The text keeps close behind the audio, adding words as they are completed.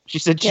She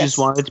said she just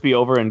wanted it to be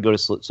over and go to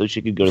sleep so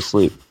she could go to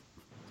sleep.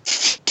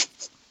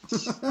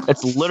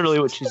 That's literally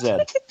what she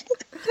said.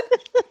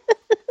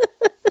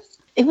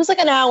 It was like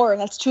an hour.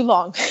 That's too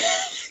long.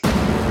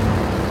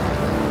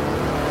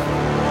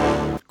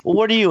 Well,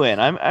 what are you in?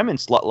 I'm in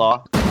slut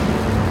law.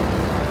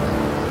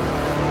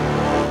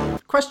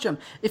 Question.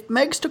 If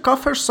Megs took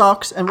off her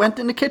socks and went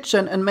in the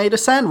kitchen and made a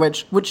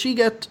sandwich, would she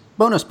get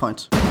bonus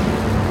points?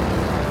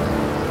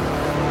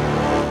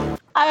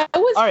 I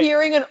was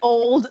hearing an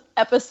old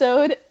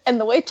episode, and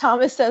the way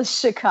Thomas says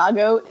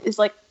Chicago is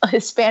like a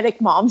Hispanic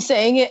mom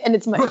saying it, and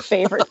it's my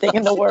favorite thing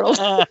in the world.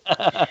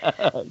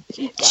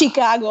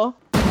 Chicago.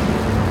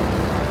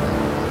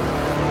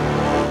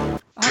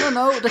 I don't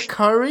know, the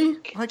curry?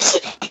 Like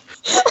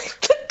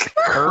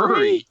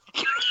Curry?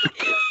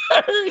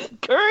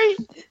 Curry?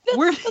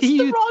 That's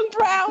the wrong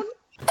brown.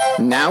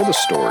 Now the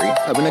story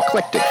of an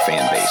eclectic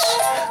fan base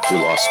who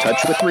lost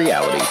touch with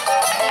reality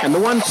and the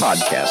one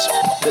podcast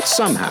that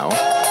somehow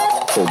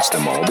holds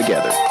them all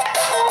together.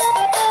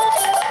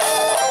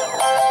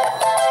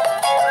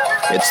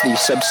 It's the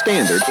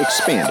Substandard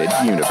Expanded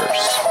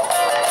Universe.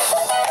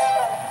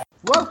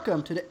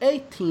 Welcome to the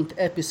 18th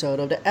episode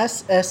of the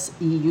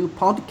SSEU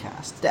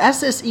podcast. The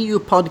SSEU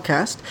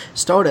podcast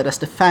started as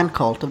the fan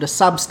cult of the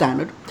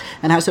Substandard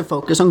and has a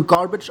focus on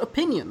garbage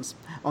opinions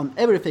on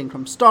everything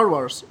from Star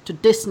Wars to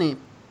Disney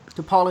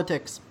to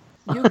politics.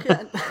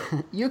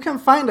 You can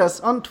find us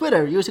on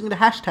Twitter using the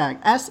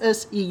hashtag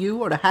SSEU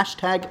or the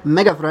hashtag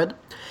Megathread.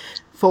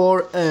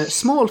 For a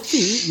small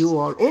fee, you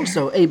are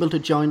also able to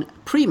join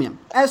Premium.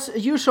 As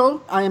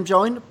usual, I am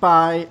joined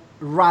by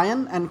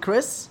Ryan and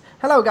Chris.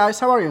 Hello guys,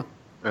 how are you?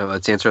 All right,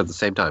 let's answer at the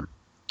same time.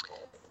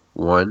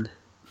 1,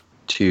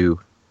 2,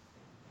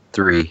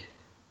 3.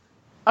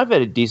 I've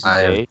had a decent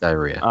I day. have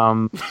diarrhea.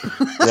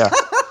 Yeah.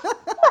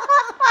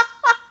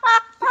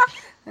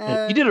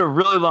 You did a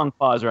really long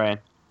pause, Ryan.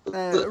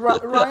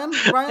 Ryan,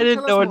 I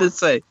didn't know what to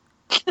say.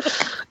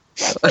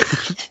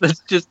 That's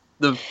just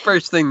the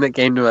first thing that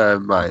came to my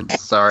mind.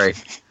 Sorry.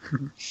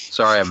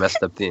 Sorry I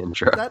messed up the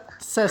intro. That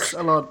says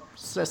a lot.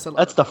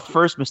 That's the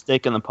first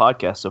mistake on the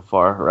podcast so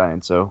far,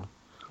 Ryan, so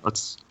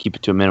let's keep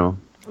it to a minimum.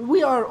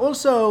 We are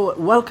also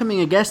welcoming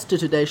a guest to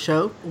today's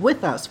show.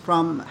 With us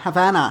from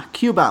Havana,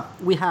 Cuba,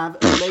 we have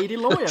a lady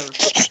lawyer.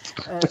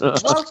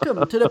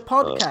 Welcome to the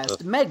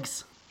podcast,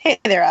 Megs. Hey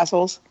there,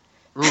 assholes.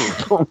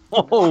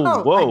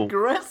 Whoa.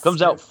 Aggressive.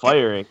 Comes out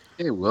firing.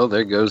 Okay, well,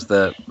 there goes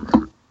that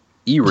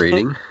E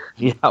rating.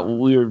 Yeah,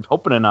 we were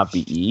hoping to not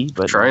be E,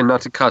 but... Trying not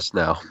to cuss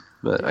now,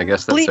 but I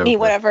guess that's Bleep me,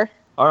 whatever.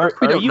 Are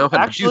don't you know how to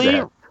do actually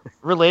that.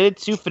 related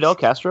to Fidel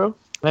Castro,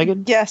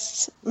 Megan?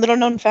 Yes, little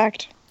known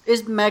fact.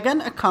 Is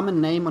Megan a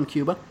common name on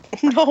Cuba?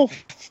 No.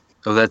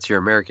 Oh, that's your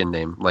American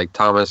name. Like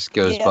Thomas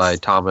goes by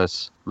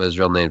Thomas, but his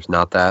real name's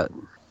not that.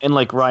 And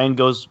like Ryan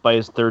goes by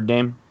his third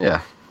name?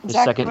 Yeah. His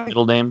second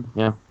middle name?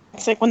 Yeah.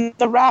 It's like when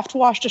the raft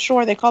washed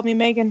ashore, they called me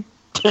Megan.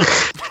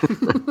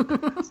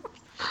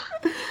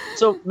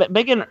 So,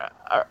 Megan,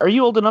 are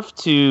you old enough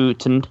to?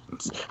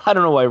 I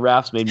don't know why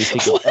rafts made me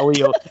think of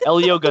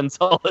Elio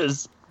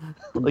Gonzalez.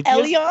 Like,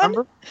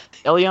 Elion?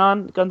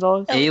 Elion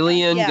Gonzalez?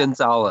 Alien Yeah.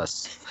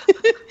 Gonzalez.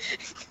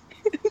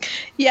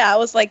 Yeah, I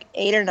was like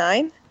 8 or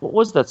 9. What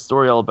was that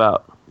story all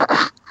about?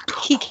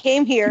 He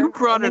came here, You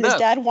brought and it his up.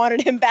 dad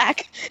wanted him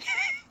back.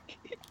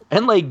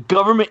 And like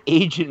government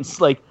agents,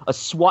 like a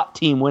SWAT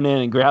team went in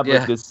and grabbed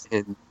like this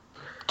and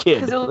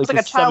kid, Because it was like like a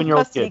a child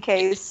 7-year-old custody kid.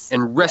 case.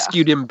 and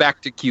rescued him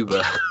back to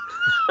Cuba.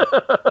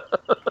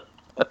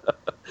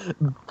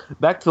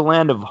 Back to the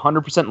land of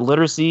 100%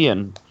 literacy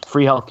and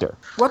free healthcare.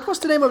 What was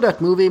the name of that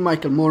movie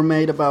Michael Moore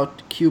made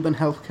about Cuban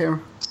healthcare?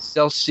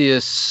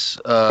 Celsius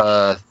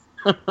 3.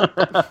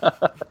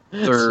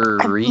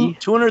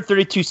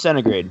 232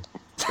 centigrade.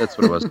 That's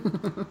what it was.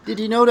 Did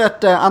you know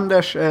that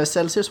Anders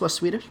Celsius was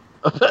Swedish?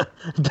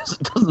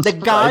 doesn't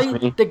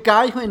The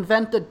guy who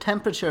invented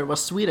temperature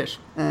was Swedish.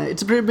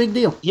 It's a pretty big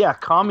deal. Yeah,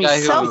 commie. Guy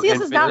who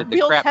Celsius is not invented the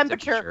real crap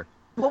temperature.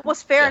 What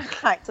was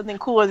Fahrenheit? Something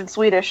cooler than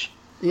Swedish.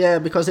 Yeah,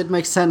 because it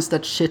makes sense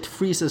that shit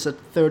freezes at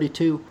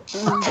 32.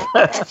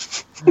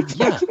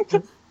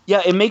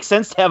 Yeah, it makes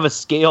sense to have a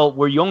scale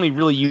where you only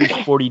really use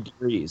 40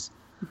 degrees.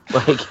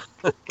 Like,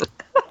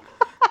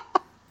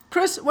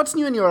 Chris, what's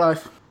new in your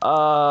life?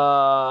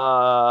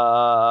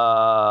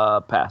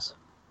 pass.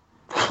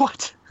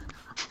 What?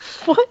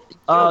 What?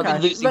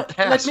 Okay,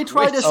 let me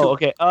try this. Oh,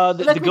 okay. The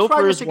Let me try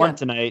Gophers this won again.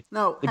 tonight.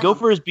 No, The hang on.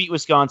 Gophers beat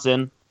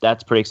Wisconsin.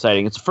 That's pretty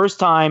exciting. It's the first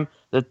time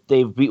that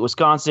they've beat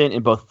Wisconsin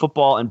in both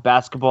football and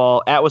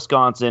basketball at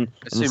Wisconsin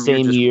in the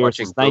same year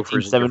since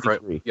Gophers in your 1973.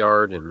 front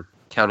yard and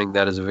counting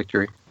that as a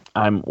victory.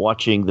 I'm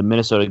watching the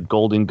Minnesota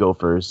Golden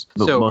Gophers.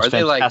 The So most are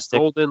they like fantastic.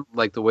 golden,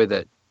 like the way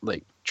that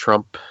like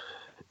Trump,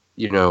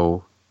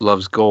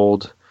 loves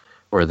gold,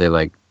 or are they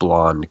like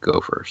blonde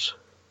Gophers?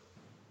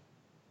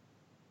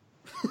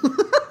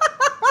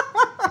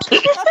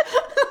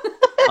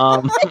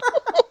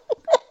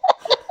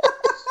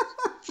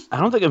 I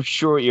don't think I'm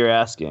sure what you're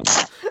asking.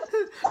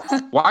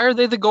 Why are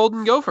they the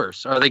golden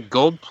Gophers? Are they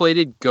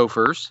gold-plated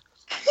Gophers,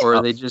 or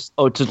are they just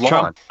Oh, to blonde?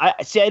 Trump. I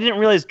didn't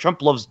realize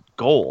Trump loves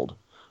gold,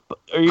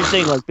 Are you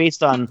saying like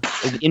based on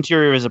like, the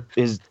interior of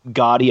his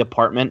gaudy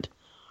apartment?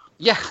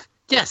 Yeah.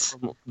 Yes.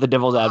 The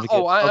Devil's Advocate.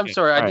 Oh, I'm Okay,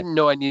 sorry. I all right. didn't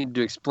know I needed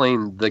to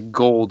explain the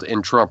gold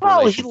and Trump Well,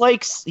 relation.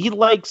 he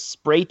likes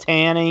spray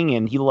tanning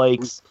and he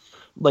likes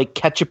like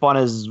ketchup on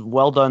his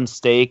well done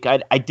steak.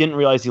 I didn't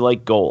realize he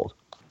liked gold.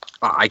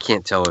 I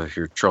can't tell if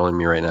you're trolling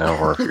me right now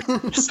or. If you're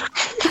just...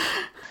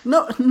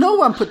 No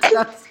one put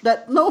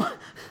that. No,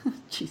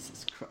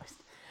 Jesus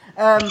Christ.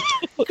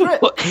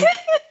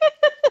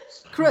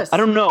 Chris. I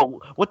don't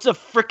know. What's a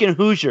frickin'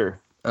 Hoosier?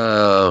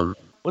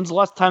 When's the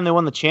last time they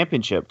won the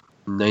championship?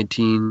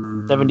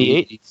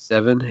 1978?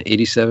 87?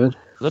 Is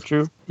that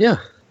true? Yeah.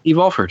 Eve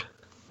Alford.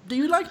 Do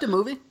you like the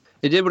movie?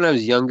 I did when I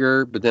was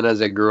younger, but then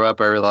as I grew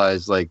up, I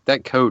realized, like,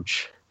 that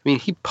coach, I mean,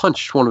 he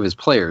punched one of his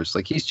players.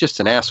 Like, he's just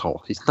an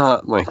asshole. He's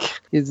not, like,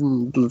 it's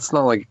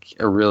not, like,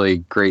 a really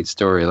great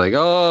story. Like,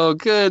 oh,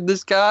 good,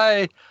 this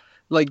guy.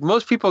 Like,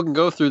 most people can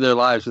go through their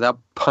lives without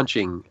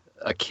punching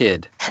a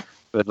kid.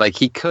 But, like,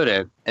 he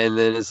couldn't. And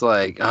then it's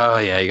like, oh,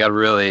 yeah, he had a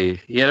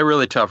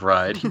really tough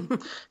ride.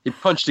 He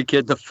punched a kid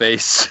in the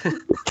face.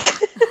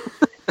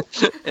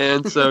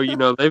 And so,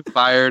 they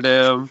fired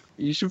him.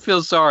 You should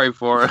feel sorry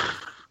for him.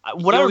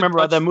 What I remember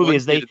about that movie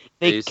is they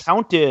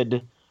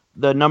counted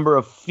the number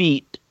of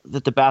feet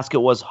that the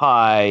basket was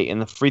high in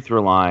the free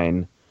throw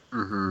line.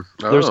 Mm-hmm.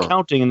 There's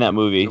counting in that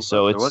movie,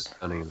 so it's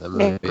counting in that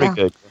movie. pretty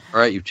good. All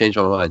right, you've changed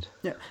my mind.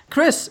 Yeah,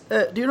 Chris,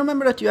 do you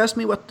remember that you asked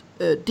me what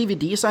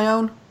DVDs I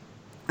own?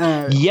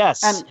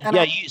 Yes. And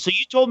so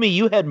you told me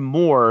you had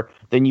more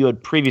than you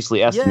had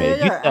previously estimated.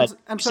 Yeah.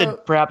 You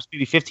said perhaps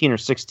maybe 15 or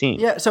 16.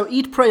 Yeah, so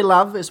Eat, Pray,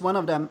 Love is one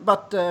of them,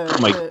 but oh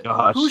my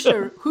gosh.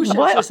 Hoosier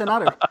is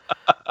another.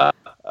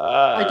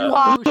 I do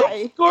Why?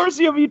 Of course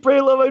you have Eat,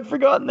 Pray, Love. I'd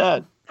forgotten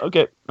that.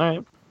 Okay, all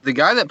right. The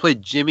guy that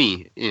played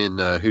Jimmy in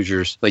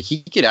Hoosiers, like,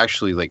 he could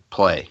actually, like,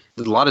 play.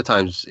 A lot of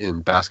times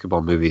in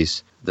basketball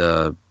movies,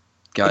 the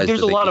guys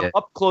there's a lot of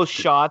up-close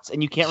shots,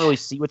 and you can't really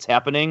see what's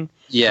happening.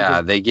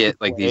 Yeah, they get,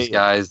 like, these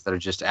guys that are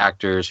just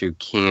actors who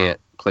can't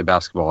play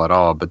basketball at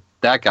all. But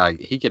that guy,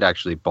 he could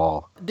actually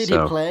ball. Did he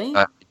play?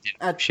 I did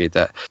appreciate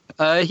that.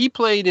 He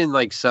played in,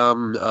 like,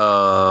 some,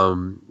 I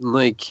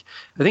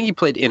think he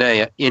played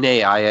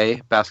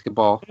NAIA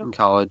basketball in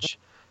college.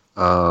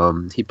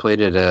 He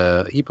played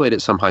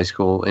at some high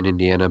school in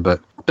Indiana,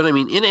 but I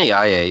mean,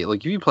 NAIA,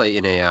 like, if you play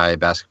NAIA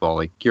basketball,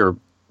 like, you're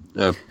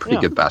a pretty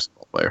good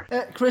basketball player.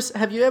 Chris,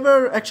 have you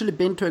ever actually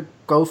been to a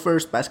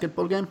Gophers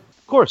basketball game?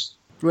 Of course.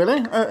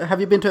 Really?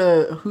 Have you been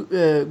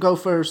to a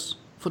Gophers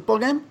football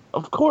game?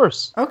 Of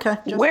course. Okay.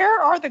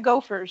 Where are the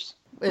Gophers?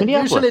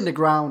 Usually in the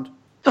ground.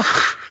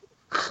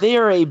 They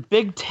are a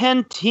Big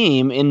Ten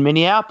team in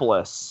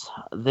Minneapolis.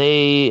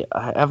 They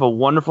have a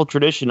wonderful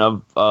tradition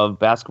of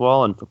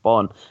basketball and football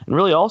and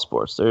really all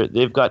sports.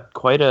 They've got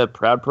quite a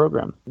proud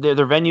program. Their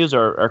venues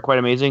are quite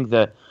amazing.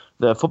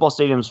 The football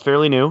stadium is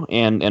fairly new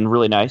and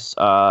really nice.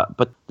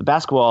 But the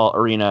basketball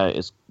arena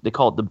they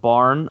call it the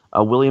Barn,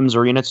 Williams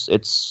Arena.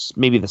 It's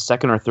maybe the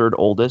second or third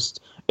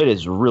oldest. It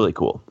is really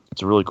cool.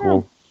 It's a really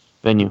cool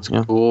venue.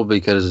 Yeah. Cool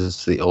because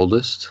it's the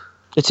oldest.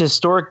 It's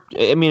historic.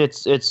 I mean,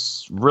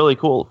 it's really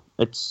cool.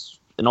 It's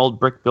an old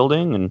brick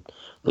building, and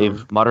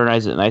they've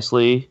modernized it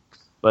nicely,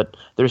 but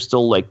there's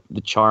still, like,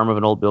 the charm of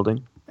an old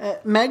building.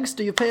 Megs,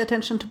 do you pay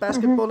attention to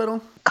basketball at all?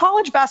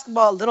 College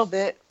basketball a little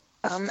bit.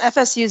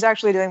 FSU is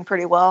actually doing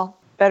pretty well,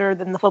 better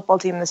than the football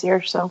team this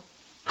year. So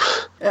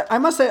I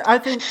must say, I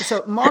think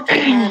so. March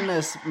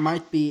Madness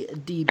might be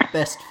the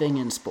best thing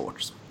in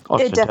sports. Oh,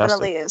 it fantastic.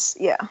 definitely is.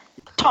 Yeah.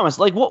 Thomas,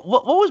 like, what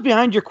was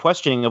behind your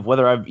questioning of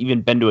whether I've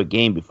even been to a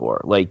game before?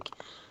 Like,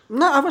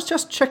 no, I was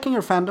just checking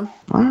your fandom.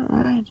 All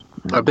right.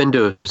 I've been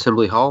to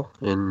Assembly Hall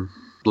in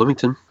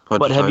Bloomington.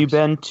 But have you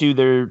been to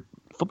their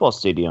football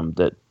stadium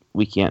that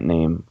we can't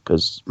name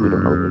because we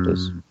don't know what it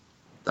is?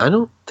 I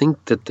don't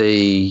think that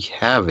they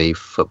have a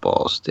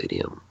football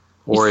stadium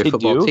or Yes, a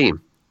football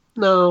team.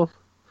 No.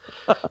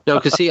 No,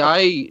 because see,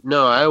 I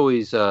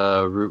always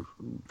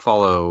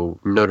follow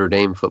Notre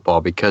Dame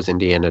football because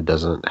Indiana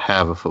doesn't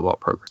have a football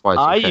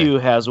program. IU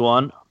has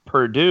one.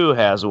 Purdue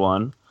has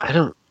one. I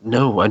don't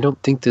know. I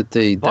don't think that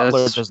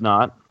Butler does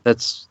not.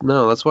 That's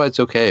why it's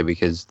okay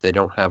because they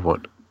don't have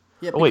one.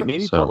 Yeah, Wait,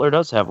 maybe Butler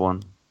does have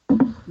one.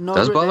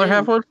 Does Butler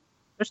have one?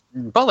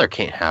 Butler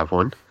can't have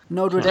one.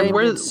 Notre Dame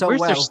did so well.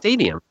 Where's their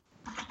stadium?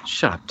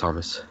 Shut up,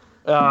 Thomas.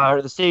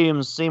 The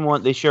stadium's same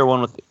one. They share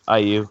one with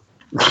IU.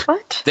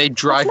 What? They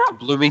drive to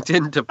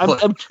Bloomington to play.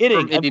 I'm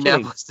kidding. From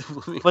Indianapolis to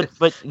Bloomington.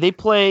 But they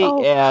play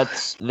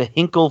at the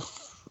Hinkle.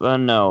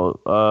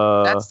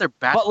 That's their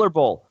Butler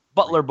Bowl.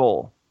 Butler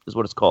Bowl is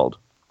what it's called.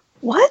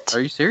 What?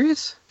 Are you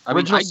serious?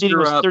 Original seating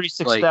was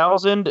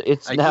 36,000.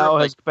 It now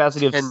has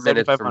capacity of 10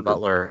 minutes from 7,500.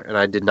 Butler, and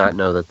I did not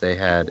know that they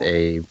had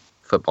a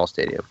football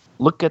stadium.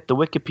 Look at the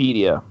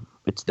Wikipedia.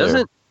 It's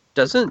there.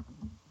 Doesn't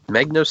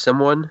Meg know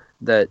someone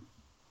that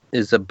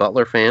is a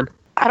Butler fan?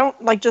 I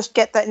don't just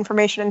get that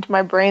information into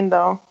my brain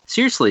though.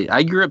 Seriously,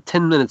 I grew up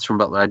 10 minutes from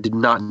Butler. I did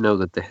not know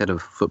that the head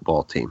of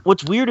football team.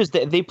 What's weird is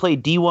that they play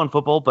D1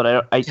 football, but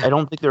I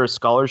don't think they're a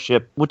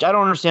scholarship, which I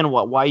don't understand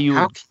why you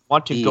would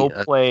want to go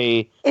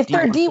play. If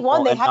they're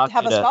D1, they have to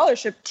have a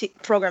scholarship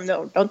program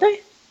though, don't they?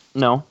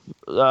 No.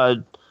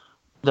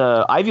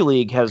 The Ivy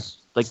League has,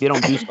 they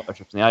don't do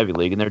scholarships in the Ivy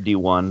League, and they're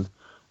D1.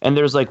 And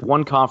there's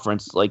one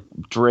conference, like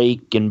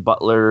Drake and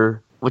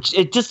Butler, which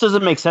it just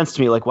doesn't make sense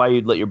to me, why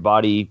you'd let your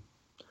body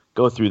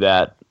go through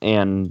that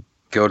and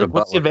go to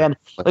what's the advantage?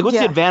 What's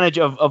the advantage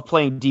of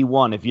playing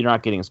D1 if you're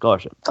not getting a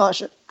scholarship?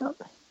 Scholarship.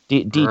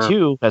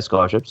 D2 has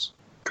scholarships.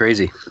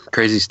 Crazy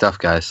stuff,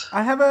 guys.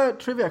 I have a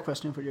trivia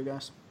question for you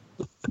guys.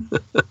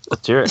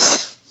 Let's hear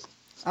it.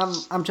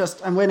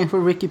 I'm waiting for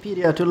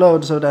Wikipedia to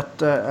load so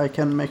that I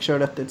can make sure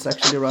that it's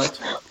actually right.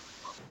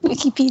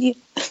 Wikipedia.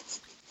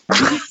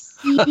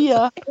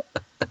 Wikipedia.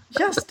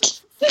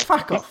 Just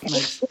fuck off,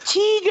 mate.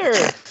 Tiger.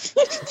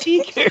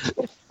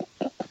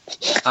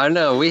 I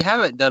know we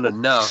haven't done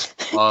enough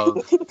of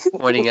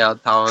pointing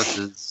out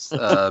Thomas's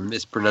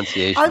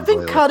mispronunciation. I've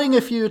been cutting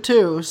a few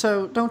too,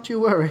 so don't you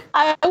worry.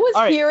 I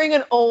was hearing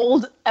an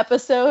old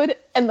episode,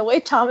 and the way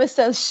Thomas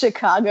says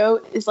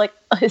Chicago is like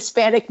a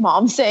Hispanic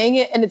mom saying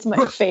it, and it's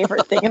my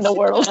favorite thing in the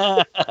world.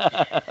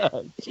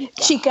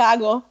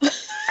 Chicago.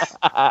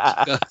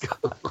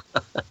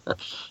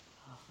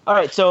 All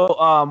right, so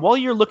while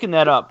you're looking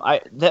that up,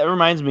 that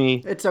reminds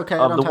me. It's okay.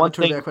 I don't have a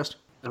trivia question.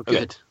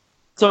 Good.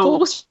 So what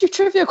was your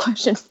trivia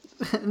question?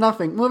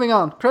 Nothing. Moving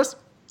on, Chris.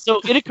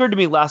 So it occurred to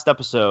me last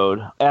episode,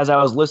 as I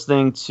was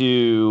listening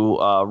to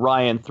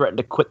Ryan threaten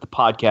to quit the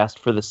podcast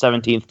for the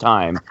 17th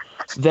time,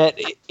 that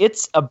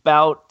it's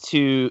about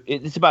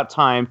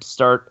time to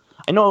start.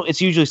 I know it's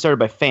usually started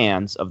by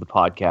fans of the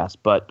podcast,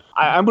 but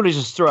I'm going to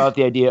just throw out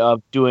the idea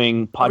of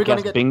doing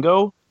podcast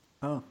bingo.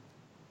 Oh.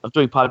 Of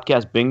doing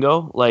podcast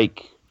bingo,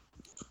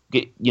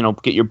 get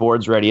your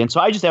boards ready. And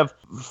so I just have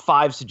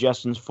 5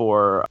 suggestions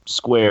for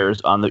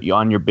squares on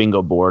your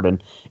bingo board,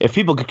 and if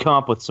people could come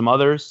up with some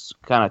others,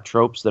 kind of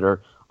tropes that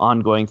are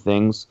ongoing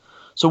things.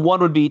 So one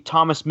would be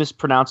Thomas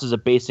mispronounces a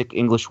basic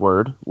English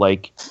word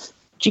like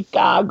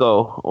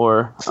Chicago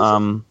or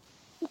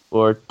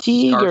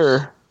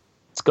tiger,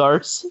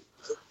 scarce,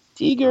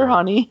 tiger,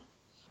 honey.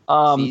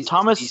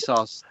 Thomas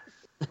sauce.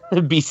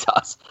 B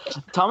sauce.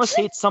 Thomas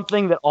hates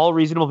something that all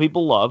reasonable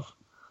people love.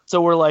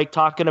 So we're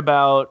talking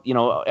about,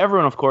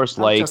 everyone of course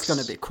likes. I'm just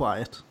gonna be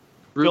quiet.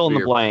 Fill in the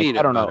blank.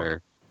 I don't know.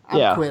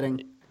 I'm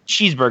quitting.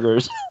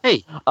 Cheeseburgers.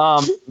 Hey,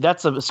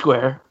 that's a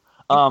square.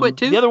 Quit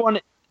too?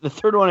 The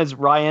third one is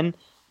Ryan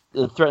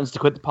threatens to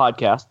quit the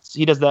podcasts.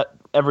 He does that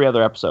every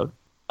other episode.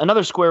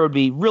 Another square would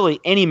be really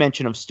any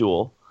mention of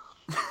stool.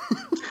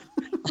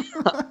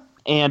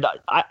 And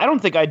I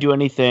don't think I do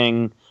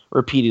anything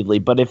repeatedly,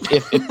 but if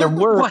there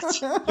were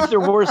if there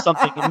were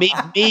something,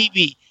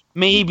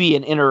 maybe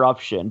an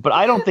interruption, but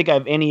I don't think I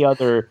have any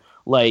other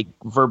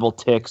verbal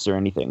tics or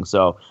anything,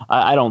 so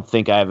I don't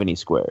think I have any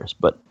squares.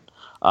 But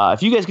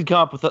if you guys could come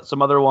up with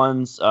some other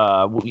ones,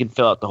 we can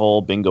fill out the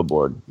whole bingo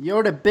board.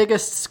 You're the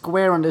biggest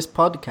square on this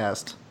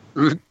podcast.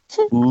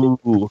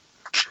 Ooh,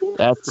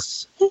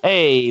 that's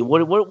hey.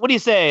 What do you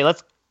say?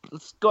 Let's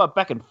go out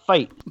back and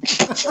fight.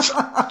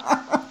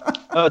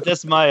 Oh,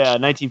 that's my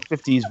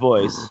 1950s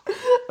voice.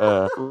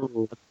 That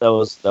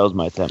was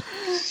my attempt.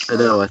 I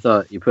know. I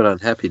thought you put on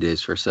Happy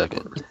Days for a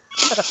second.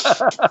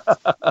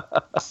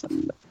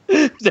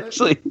 It's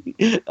actually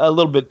a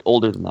little bit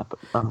older than that.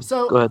 But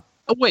so go ahead.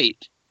 Oh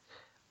wait,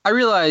 I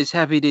realized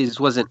Happy Days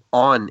wasn't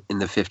on in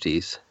the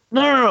 50s.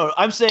 No.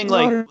 I'm saying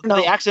No.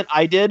 the accent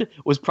I did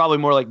was probably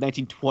more like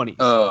 1920s.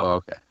 Oh,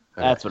 okay.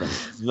 That's what I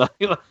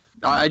mean.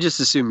 I just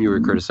assumed you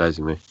were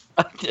criticizing me.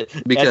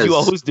 As you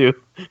always do.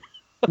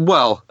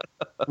 Well,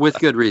 with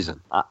good reason.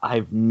 I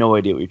have no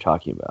idea what you're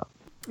talking about.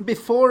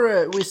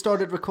 Before we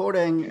started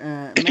recording,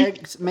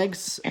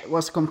 Megs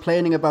was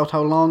complaining about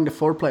how long the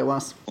foreplay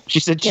was.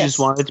 She said she just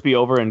wanted it to be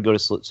over and go to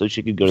sleep, so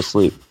she could go to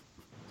sleep.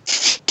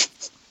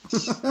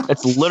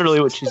 That's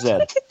literally what she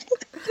said.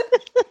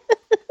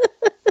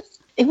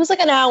 It was like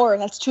an hour.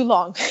 That's too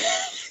long.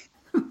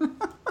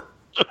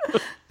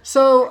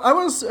 So I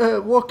was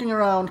walking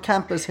around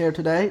campus here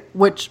today,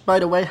 which, by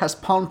the way, has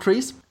palm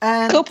trees.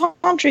 And Go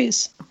palm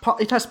trees.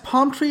 It has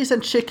palm trees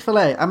and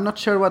Chick-fil-A. I'm not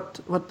sure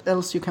what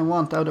else you can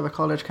want out of a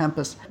college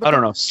campus. But I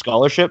don't know,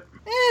 scholarship?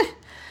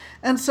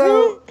 And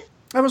so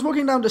I was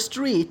walking down the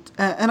street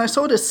and I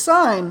saw this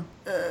sign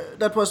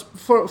that was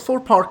for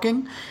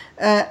parking,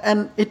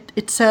 and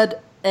it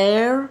said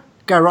Air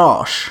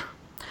Garage.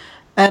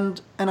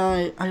 And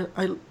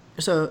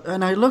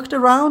I looked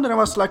around and I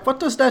was like, what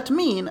does that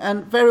mean?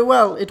 And very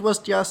well, it was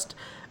just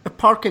a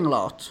parking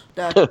lot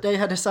that they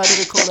had decided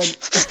to call an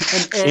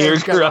air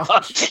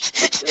garage.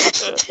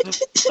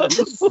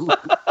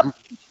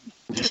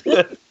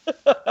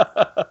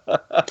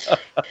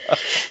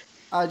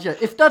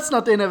 If that's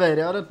not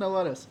innovative, I don't know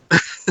what is.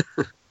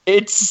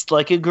 It's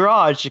like a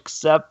garage,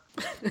 except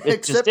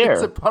it's just air.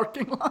 It's a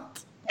parking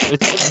lot.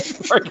 It's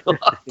a parking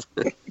lot.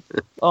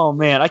 Oh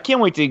man, I can't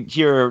wait to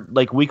hear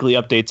like weekly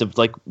updates of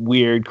like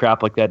weird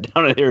crap like that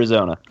down in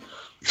Arizona.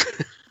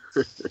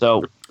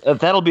 So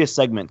that'll be a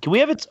segment. Can we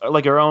have it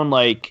like our own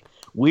like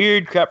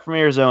weird crap from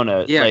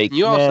Arizona? Yeah. Like, Can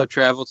you also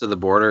travel to the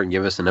border and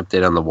give us an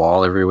update on the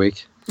wall every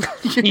week?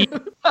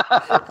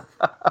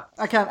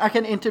 I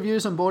can interview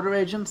some border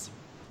agents.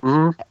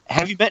 Mm-hmm.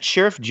 Have you met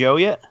Sheriff Joe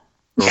yet?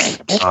 Oh,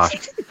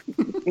 gosh.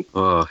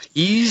 Oh,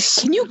 he's.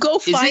 Can you go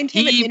find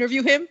him and he-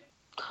 interview him?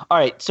 All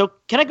right, so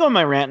can I go on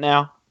my rant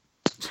now?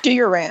 Do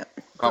your rant.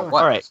 Oh,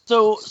 what? All right,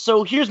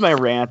 so here's my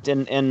rant,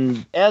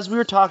 and as we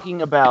were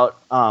talking about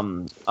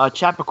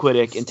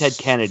Chappaquiddick and Ted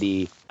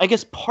Kennedy, I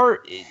guess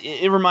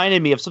it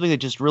reminded me of something that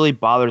just really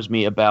bothers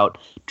me about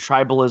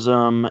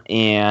tribalism,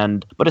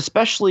 but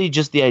especially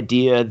just the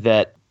idea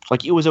that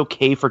like it was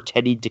okay for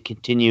Teddy to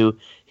continue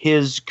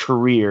his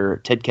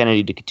career, Ted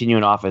Kennedy to continue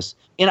in office.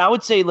 And I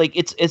would say like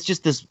it's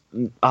just this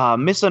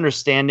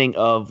misunderstanding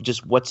of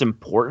just what's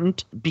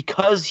important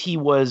because he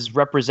was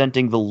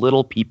representing the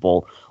little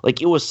people.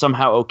 Like it was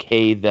somehow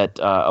okay that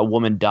a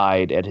woman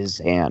died at his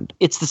hand.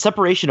 It's the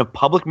separation of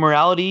public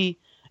morality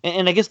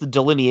and I guess the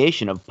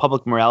delineation of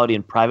public morality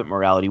and private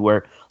morality,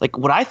 where like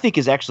what I think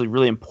is actually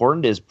really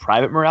important is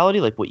private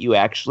morality, like what you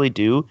actually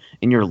do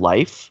in your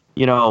life.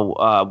 You know,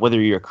 whether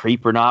you're a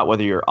creep or not,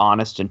 whether you're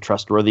honest and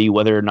trustworthy,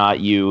 whether or not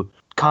you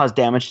cause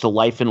damage to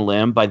life and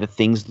limb by the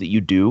things that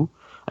you do.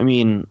 I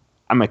mean,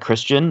 I'm a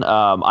Christian.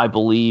 I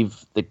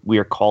believe that we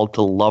are called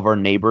to love our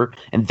neighbor,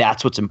 and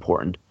that's what's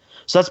important.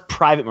 So that's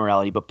private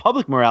morality. But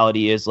public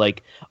morality is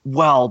like,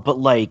 well, but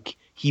like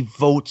he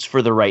votes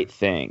for the right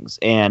things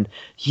and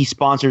he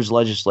sponsors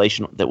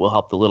legislation that will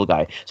help the little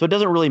guy. So it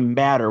doesn't really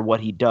matter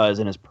what he does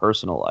in his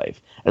personal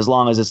life, as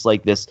long as it's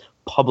like this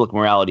public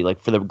morality, like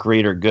for the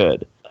greater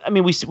good. I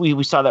mean, we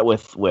saw that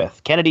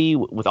with Kennedy,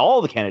 with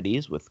all the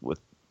Kennedys, with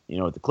you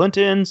know, the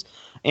Clintons,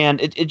 and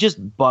it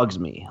just bugs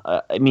me.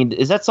 I mean,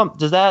 does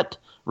that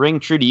ring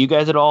true to you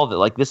guys at all? That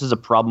like this is a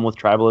problem with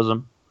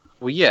tribalism?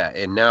 Well, yeah,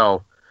 and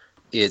now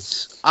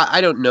it's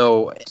I don't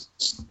know.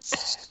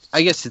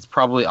 I guess it's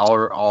probably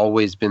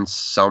always been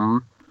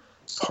some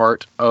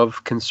part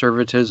of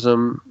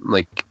conservatism.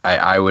 Like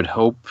I would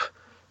hope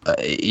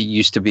it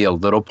used to be a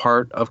little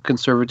part of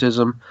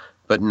conservatism,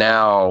 but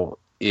now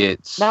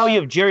now you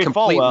have Jerry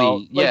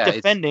Falwell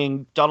defending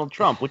it's Donald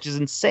Trump, which is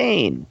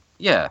insane.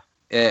 Yeah,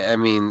 I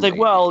mean, it's like,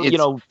 well, you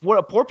know,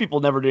 what poor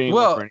people never do anything.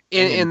 Well,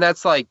 and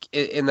that's like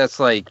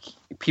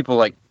people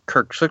like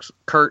Kurt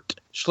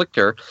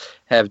Schlichter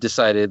have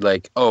decided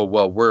like, oh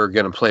well, we're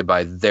going to play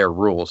by their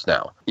rules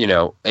now. You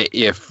know,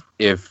 if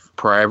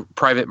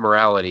private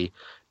morality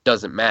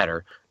doesn't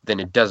matter,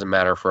 then it doesn't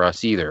matter for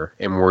us either,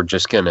 and we're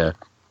just gonna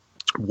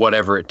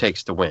whatever it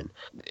takes to win.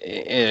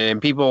 And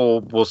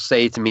people will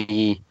say to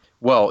me,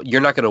 well, you're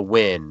not going to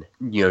win,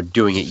 you know,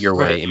 doing it your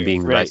way and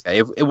being the right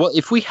guy.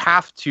 If we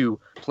have to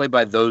play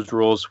by those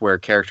rules where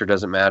character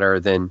doesn't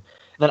matter, then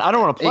I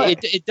don't want to play.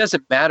 It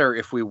doesn't matter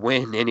if we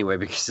win anyway,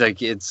 because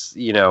like it's,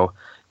 you know,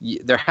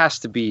 there has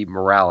to be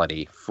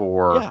morality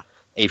for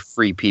a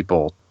free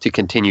people to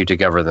continue to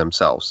govern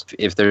themselves.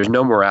 If there's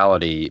no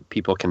morality,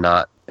 people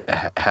cannot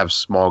have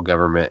small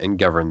government and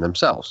govern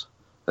themselves.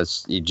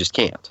 You just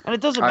can't. And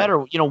it doesn't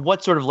matter, you know,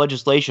 what sort of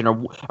legislation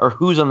or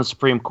who's on the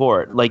Supreme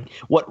Court. Like,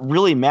 what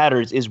really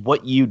matters is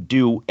what you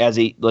do as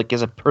a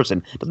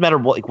person. It doesn't matter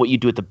what you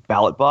do at the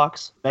ballot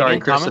box. Sorry,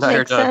 Chris and I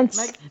are done.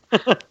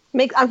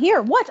 I'm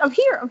here. What? I'm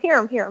here.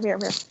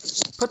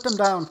 Put them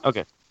down.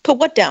 Okay. Put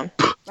what down?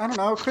 I don't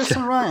know. Chris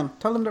and Ryan.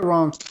 Tell them they're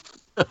wrong.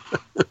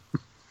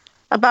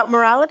 About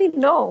morality?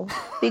 No.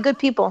 Be good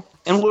people.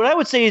 And what I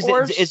would say is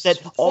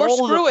that all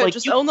screw the, it, like,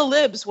 just own the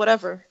libs,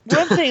 whatever. What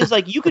I'm saying is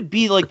like you could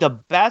be like the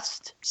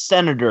best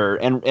senator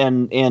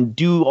and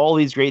do all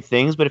these great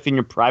things, but if in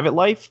your private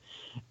life,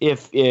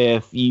 if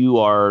you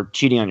are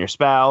cheating on your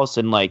spouse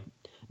and like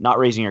not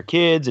raising your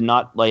kids and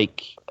not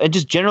like and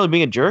just generally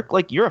being a jerk,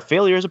 like you're a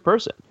failure as a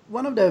person.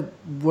 One of the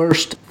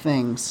worst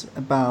things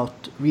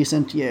about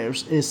recent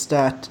years is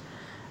that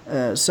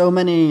so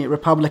many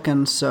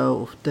Republicans,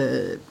 so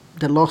the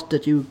lot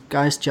that you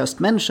guys just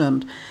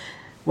mentioned.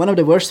 One of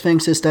the worst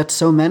things is that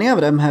so many of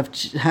them have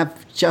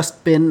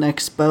just been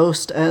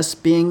exposed as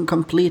being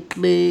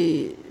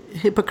completely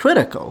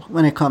hypocritical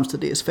when it comes to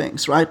these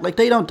things, right? Like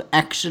they don't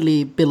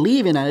actually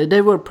believe in it. They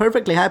were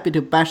perfectly happy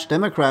to bash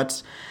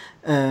Democrats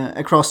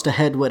across the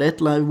head with it,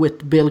 like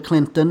with Bill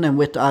Clinton and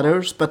with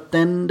others, but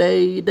then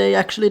they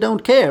actually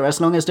don't care as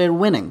long as they're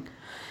winning.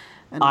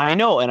 And I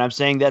know, and I'm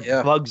saying that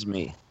bugs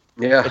me.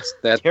 Yeah,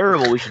 it's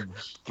terrible. We should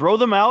throw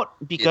them out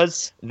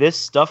because this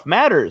stuff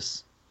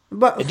matters.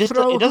 But it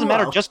doesn't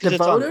matter just because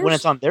when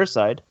it's on their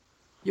side.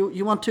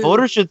 You want to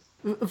voters should.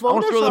 I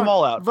want to throw them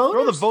all out. Voters?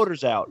 Throw the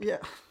voters out.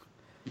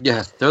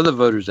 Yeah, throw the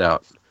voters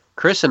out.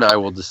 Chris and I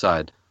will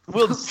decide.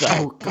 We'll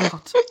decide. Oh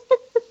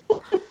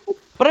God.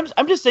 But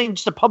I'm just saying,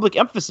 just a public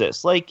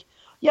emphasis. Like,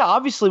 yeah,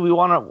 obviously we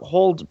want to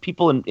hold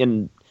people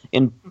in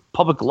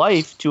public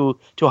life to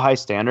a high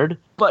standard,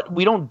 but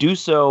we don't do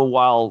so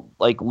while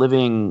like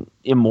living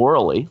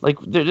immorally. Like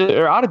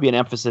there ought to be an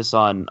emphasis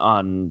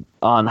on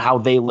how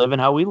they live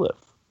and how we live.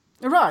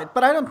 Right,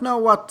 but I don't know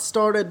what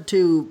started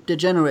to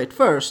degenerate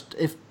first,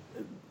 if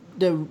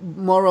the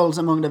morals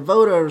among the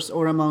voters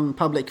or among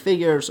public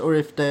figures, or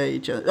if they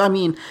just, I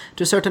mean,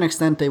 to a certain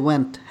extent they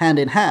went hand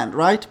in hand,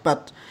 right?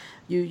 But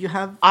you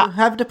have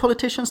the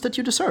politicians that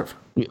you deserve.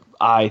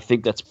 I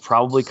think that's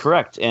probably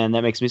correct, and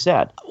that makes me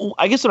sad.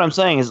 I guess what I'm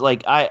saying is,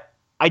 like, I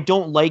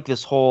don't like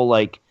this whole,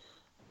 like,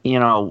 you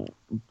know,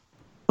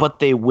 but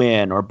they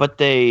win, or but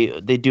they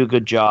do a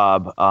good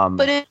job.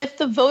 But if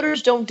the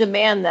voters don't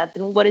demand that,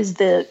 then what is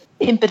the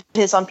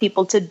impetus on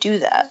people to do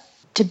that,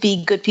 to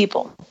be good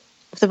people,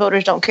 if the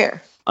voters don't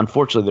care?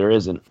 Unfortunately, there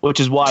isn't, which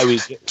is why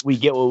we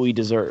get what we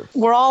deserve.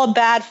 We're all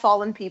bad,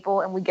 fallen people,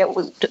 and we get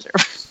what we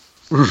deserve.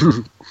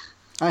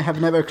 I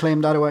have never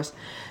claimed otherwise.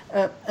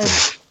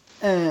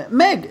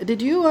 Meg,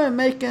 did you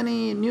make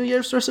any New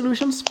Year's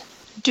resolutions?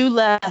 Do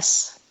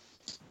less.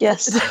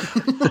 Yes.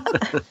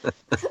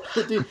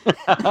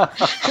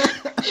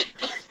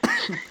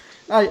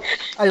 I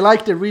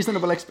like the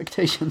reasonable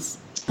expectations.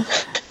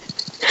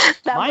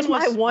 That was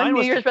my one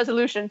New Year's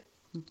resolution.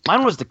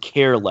 Mine was to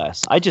care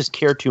less. I just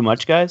care too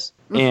much, guys.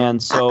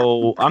 And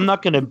so I'm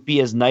not going to be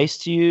as nice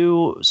to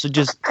you. So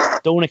just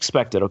don't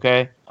expect it,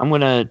 okay? I'm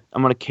going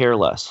to care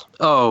less.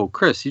 Oh,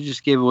 Chris, you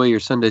just gave away your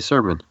Sunday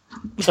sermon.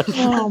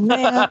 Oh,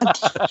 man.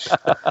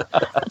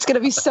 It's going to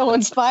be so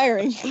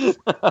inspiring.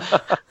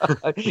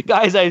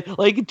 Guys, in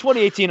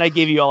 2018, I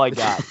gave you all I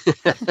got.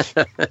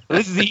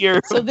 This is the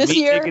year so this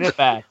year taking it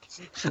back.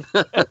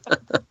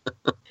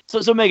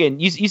 So Megan,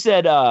 you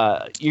said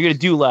you're going to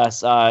do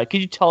less.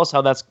 Could you tell us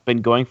how that's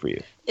been going for you?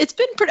 It's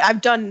been pretty.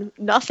 I've done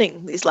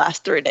nothing these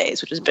last 3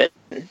 days, which has been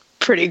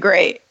pretty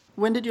great.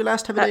 When did you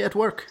last have a day at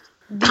work?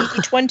 The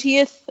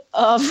 20th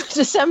of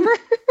December.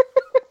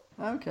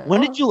 Okay.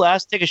 When did you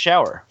last take a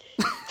shower?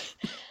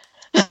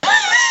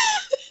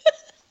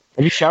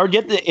 Have you showered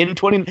yet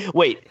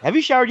have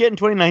you showered yet in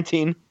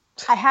 2019?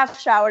 I have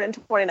showered in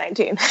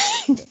 2019.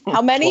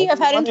 How many I've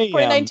had in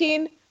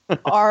 2019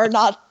 are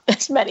not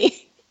as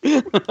many.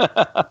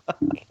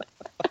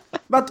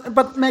 But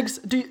Megs,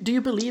 do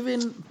you believe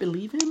in?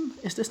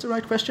 Is this the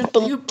right question?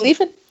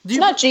 Believe in? It's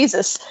not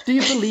Jesus. Do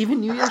you believe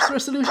in New Year's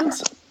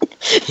resolutions?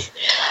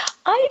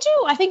 I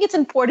do. I think it's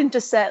important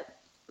to set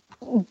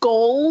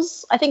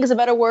goals, I think is a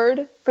better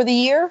word for the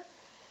year.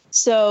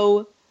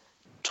 So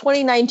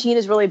 2019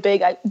 is really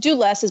big. I do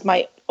less is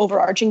my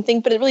overarching thing,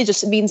 but it really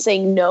just means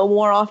saying no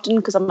more often,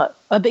 because I'm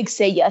a big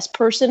say yes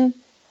person.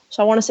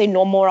 So I want to say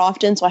no more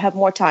often, so I have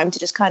more time to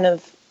just kind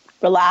of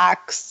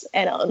relax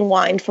and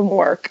unwind from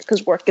work,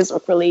 because work is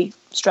really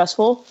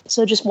stressful.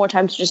 So just more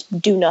time to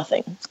just do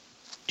nothing.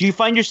 Do you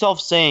find yourself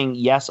saying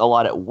yes a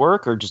lot at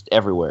work, or just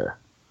everywhere?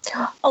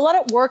 A lot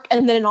at work,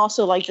 and then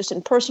also like just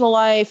in personal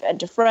life and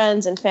to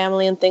friends and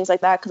family and things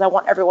like that, because I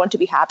want everyone to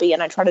be happy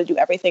and I try to do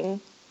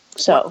everything.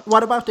 So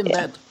what about in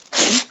bed?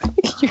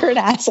 You're an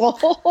asshole.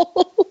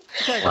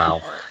 Okay. Wow.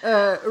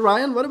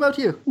 Ryan, what about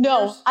you?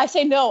 No, I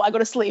say no. I go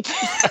to sleep.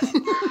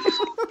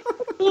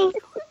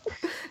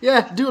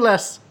 Yeah, do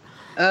less.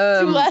 Do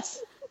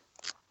less.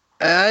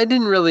 I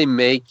didn't really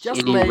make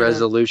any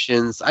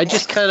resolutions. I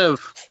just kind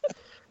of,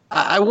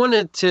 I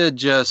wanted to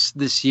just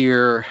this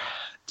year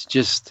to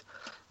just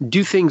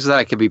do things that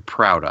I could be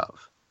proud of.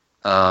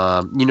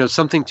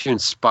 Something to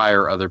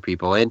inspire other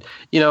people. And,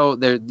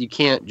 you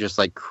can't just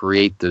like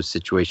create those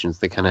situations.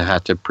 They kind of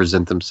have to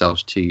present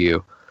themselves to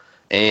you.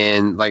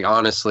 And like,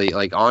 honestly,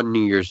 like on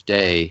New Year's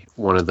Day,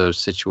 one of those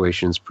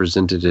situations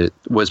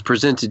was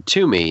presented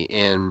to me.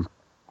 And,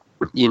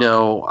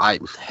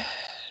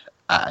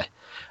 I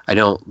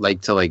don't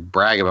like to like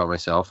brag about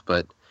myself,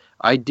 but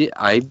I beat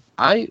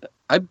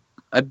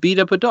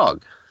up a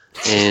dog.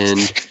 And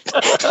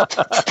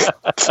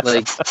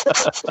like,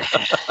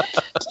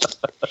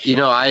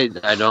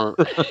 I don't,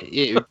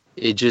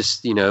 it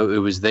just, it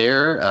was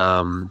there.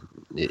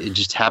 It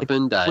just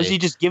happened. Was he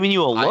just giving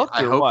you a look?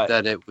 I hope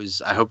that it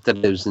was, I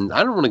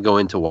don't want to go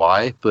into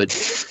why, but,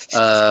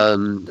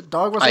 the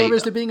dog was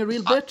obviously being a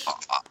real bitch.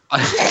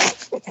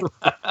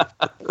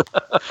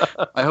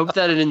 I hope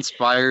that it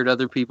inspired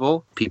other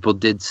people. People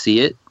did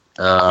see it.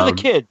 For the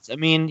kids. I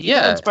mean,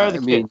 inspire the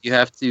kids. You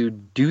have to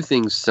do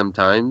things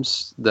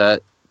sometimes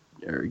that,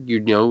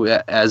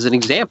 as an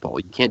example.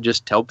 You can't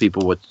just tell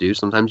people what to do.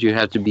 Sometimes you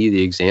have to be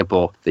the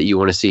example that you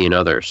want to see in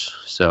others.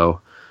 So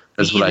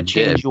that's what I did.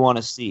 Change you want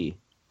to see.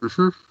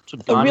 Mm-hmm.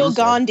 The real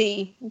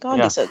Gandhi.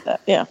 Gandhi said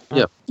that. Yeah.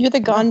 You're the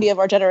Gandhi of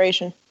our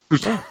generation.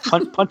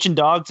 Punching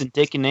dogs and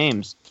taking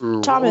names.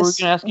 Thomas,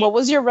 what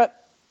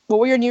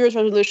were your New Year's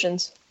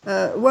resolutions?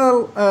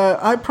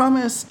 I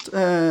promised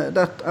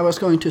that I was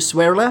going to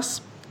swear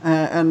less,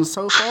 and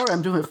so far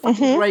I'm doing a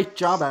fucking great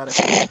job at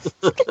it.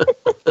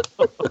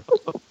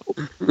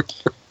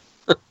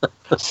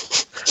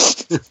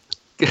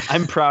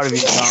 I'm proud of you,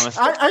 Thomas.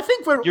 I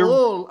think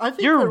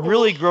you're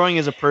really growing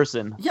as a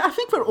person. Yeah, I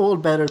think we're all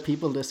better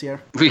people this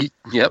year.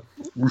 Yep.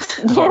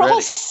 We're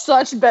all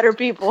such better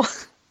people.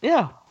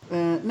 Yeah.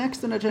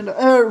 Next on the agenda,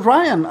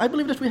 Ryan, I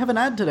believe that we have an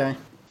ad today.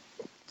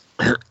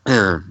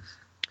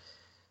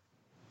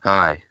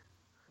 Hi.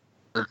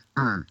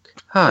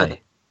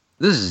 Hi.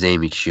 This is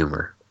Amy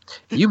Schumer.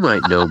 You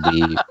might know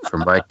me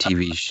from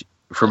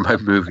from my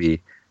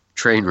movie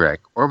Trainwreck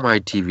or my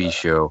TV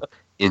show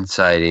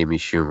Inside Amy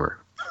Schumer.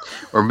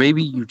 Or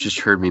maybe you just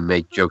heard me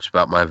make jokes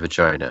about my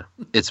vagina.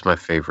 It's my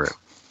favorite.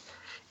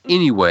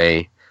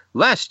 Anyway,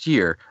 last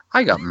year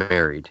I got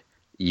married.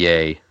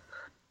 Yay.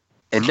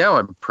 And now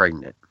I'm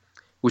pregnant,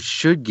 which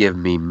should give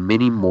me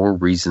many more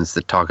reasons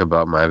to talk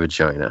about my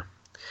vagina.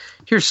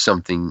 Here's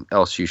something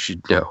else you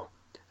should know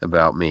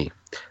about me.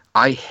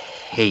 I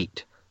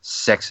hate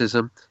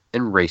sexism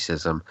and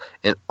racism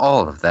and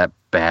all of that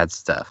bad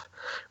stuff,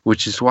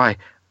 which is why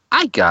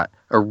I got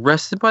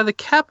arrested by the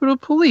Capitol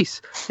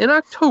Police in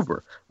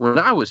October when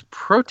I was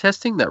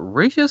protesting that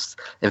racist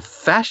and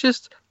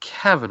fascist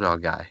Kavanaugh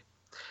guy.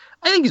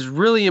 I think it's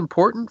really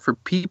important for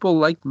people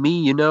like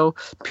me,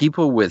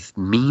 people with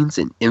means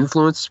and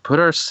influence to put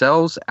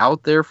ourselves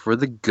out there for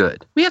the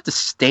good. We have to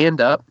stand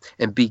up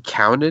and be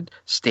counted,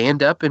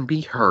 stand up and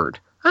be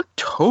heard. I'm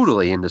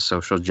totally into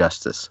social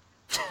justice.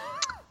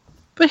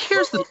 But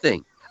here's the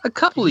thing. A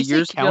couple of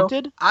years ago,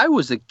 I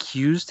was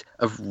accused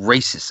of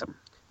racism.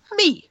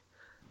 Me.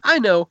 I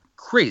know,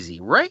 crazy,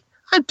 right?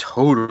 I'm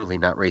totally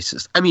not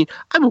racist. I mean,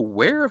 I'm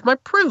aware of my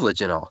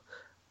privilege and all.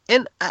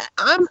 And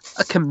I'm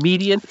a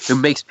comedian who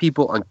makes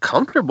people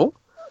uncomfortable.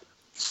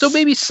 So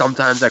maybe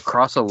sometimes I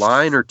cross a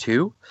line or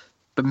two.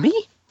 But me?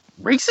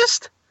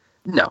 Racist?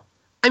 No.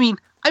 I mean,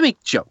 I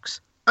make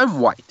jokes. I'm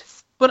white.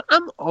 But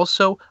I'm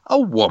also a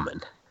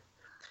woman.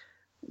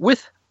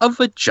 With a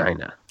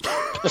vagina.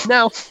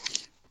 Now,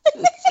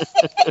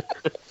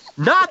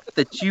 not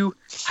that you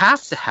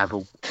have to have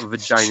a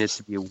vagina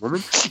to be a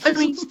woman. I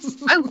mean,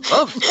 I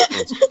love the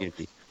trans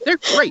community. They're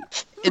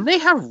great. And they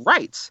have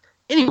rights.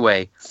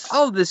 Anyway,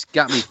 all of this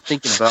got me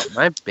thinking about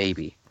my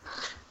baby.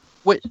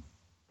 What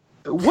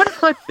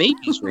if my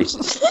baby's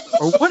racist?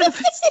 Or what if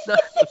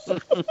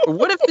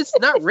it's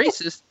not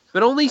racist,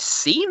 but only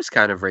seems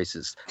kind of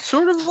racist?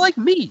 Sort of like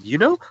me,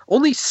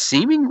 Only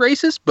seeming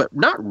racist, but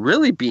not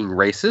really being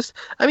racist.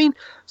 I mean,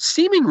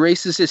 seeming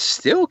racist is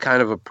still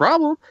kind of a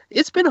problem.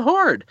 It's been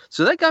hard.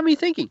 So that got me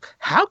thinking,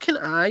 how can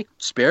I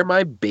spare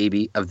my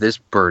baby of this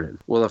burden?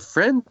 Well, a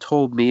friend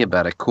told me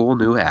about a cool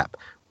new app,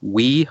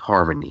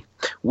 WeeHarmony.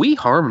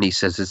 WeeHarmony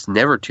says it's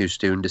never too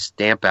soon to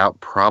stamp out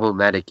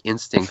problematic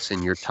instincts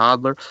in your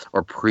toddler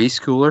or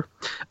preschooler.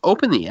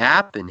 Open the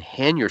app and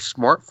hand your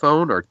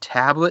smartphone or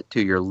tablet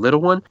to your little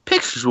one.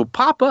 Pictures will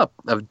pop up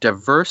of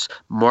diverse,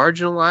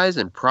 marginalized,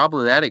 and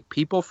problematic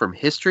people from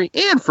history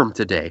and from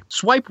today.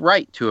 Swipe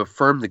right to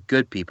affirm the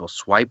good people.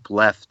 Swipe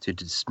left to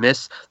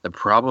dismiss the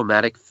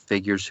problematic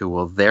figures who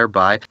will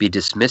thereby be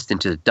dismissed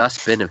into the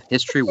dustbin of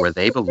history where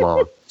they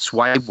belong.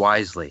 Swipe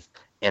wisely,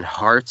 and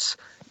hearts,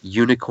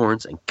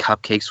 unicorns, and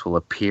cupcakes will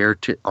appear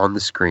on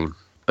the screen.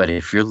 But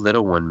if your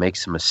little one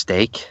makes a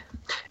mistake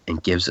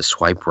and gives a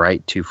swipe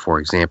right to, for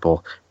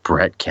example,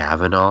 Brett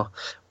Kavanaugh,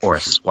 or a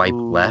swipe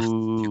left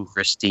to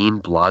Christine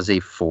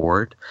Blasey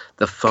Ford,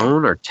 the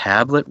phone or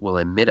tablet will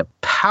emit a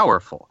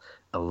powerful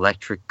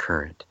electric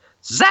current.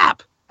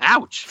 Zap!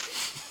 Ouch!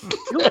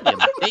 You'll be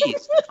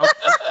amazed how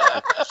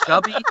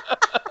chubby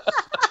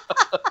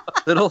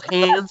little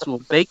hands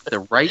will make the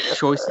right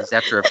choices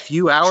after a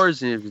few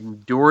hours of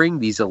enduring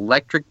these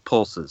electric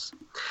pulses.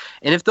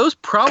 And if those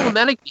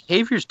problematic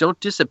behaviors don't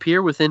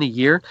disappear within a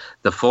year,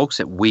 the folks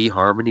at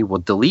WeeHarmony will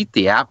delete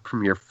the app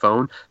from your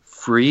phone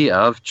free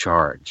of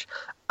charge.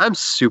 I'm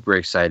super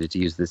excited to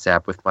use this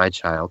app with my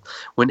child.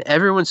 When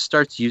everyone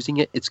starts using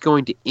it, it's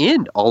going to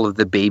end all of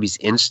the baby's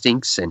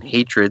instincts and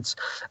hatreds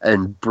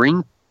and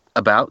bring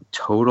about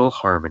total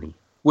harmony,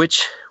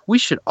 which we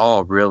should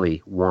all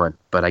really want,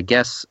 but I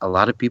guess a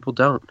lot of people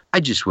don't. I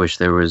just wish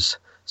there was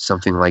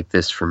something like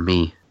this for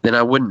me. Then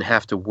I wouldn't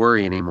have to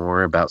worry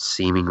anymore about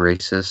seeming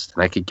racist,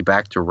 and I could get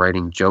back to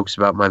writing jokes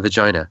about my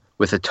vagina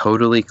with a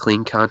totally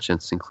clean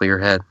conscience and clear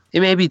head.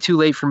 It may be too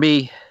late for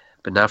me,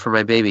 but not for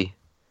my baby.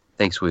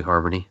 Thanks,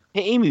 WeeHarmony.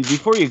 Hey, Amy,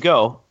 before you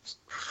go.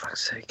 For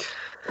fuck's sake.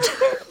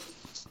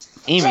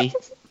 Amy,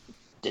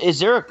 is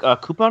there a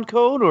coupon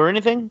code or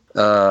anything?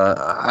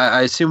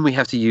 I assume we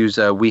have to use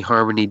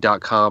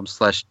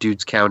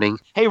WeeHarmony.com/dudescounting.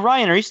 Hey,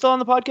 Ryan, are you still on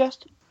the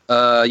podcast?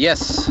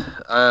 Yes.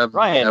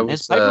 Ryan,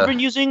 has Piper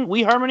been using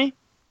WeeHarmony?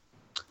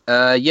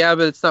 Yeah,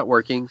 but it's not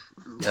working.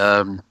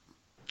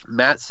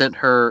 Matt sent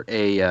her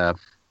a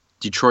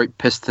Detroit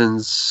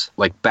Pistons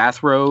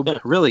bathrobe,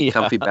 really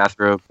comfy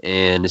bathrobe,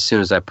 and as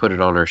soon as I put it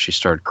on her, she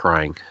started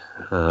crying.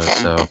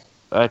 So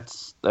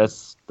that's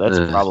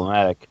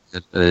problematic.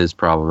 It is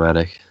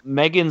problematic.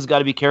 Megan's got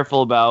to be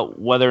careful about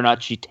whether or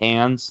not she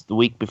tans the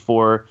week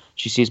before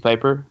she sees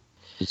Piper.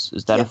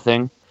 Is that a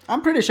thing?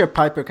 I'm pretty sure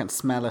Piper can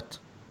smell it.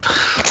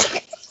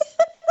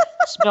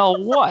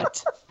 Smell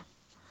what?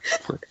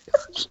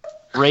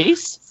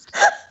 Race?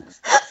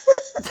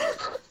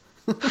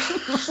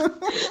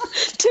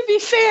 To be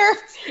fair,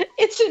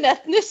 it's an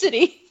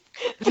ethnicity.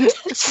 But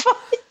that's fine.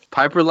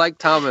 Piper like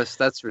Thomas,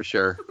 that's for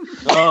sure.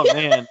 Oh,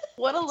 man.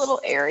 What a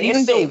little Aryan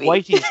He's so baby.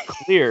 white he's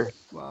clear.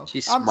 Wow. She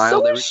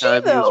smiled every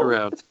time he was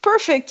around. It's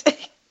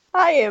perfect.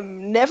 I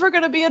am never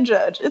going to be a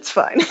judge. It's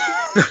fine.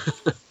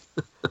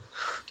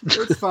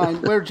 It's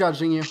fine. We're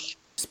judging you.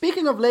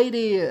 Speaking of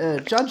lady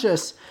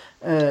judges,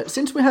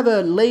 since we have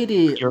a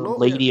lady... Your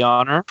lady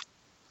honor.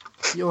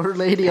 Your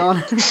lady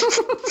honor.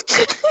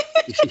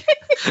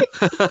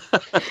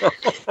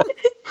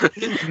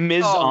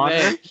 Ms. Honor.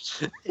 Man.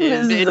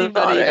 If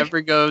anybody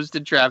ever goes to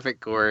traffic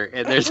court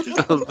and there's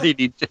a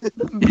lady,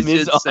 Ms.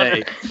 Ms. Honor.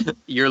 say,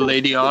 your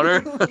lady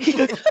honor?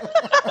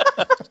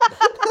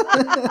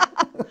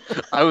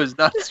 I was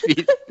not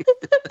speeding.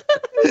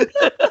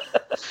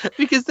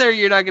 Because there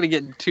you're not going to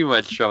get in too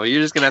much trouble.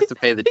 You're just going to have to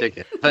pay the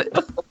ticket. But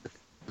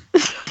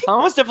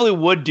Thomas definitely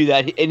would do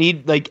that, and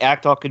he'd like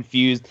act all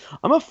confused.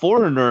 I'm a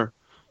foreigner.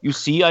 You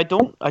see, I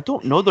don't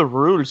know the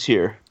rules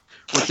here.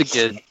 once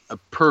again, a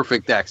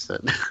perfect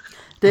accent.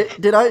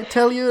 Did I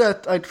tell you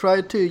that I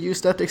tried to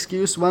use that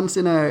excuse once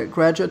in a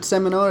graduate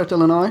seminar at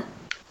Illinois?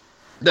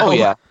 No. Oh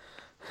yeah.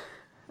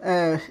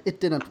 It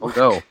didn't work.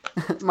 No.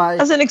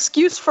 As an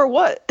excuse for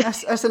what?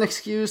 As an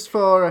excuse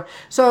for...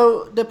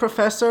 So the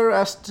professor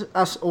asked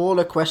us all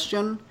a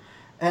question,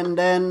 and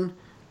then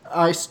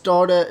I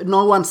started...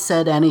 No one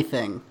said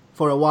anything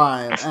for a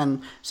while,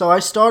 and so I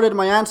started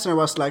my answer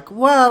was like,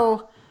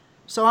 well...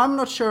 So I'm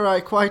not sure I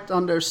quite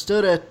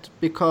understood it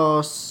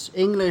because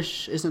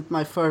English isn't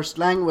my first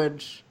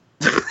language.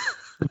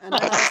 And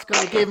I was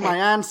going to give my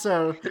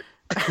answer.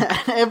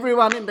 And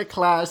everyone in the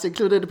class,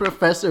 including the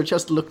professor,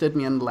 just looked at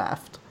me and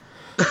laughed.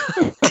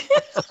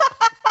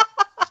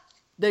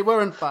 They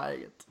weren't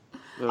buying it.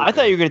 Okay. I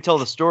thought you were going to tell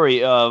the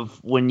story of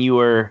when you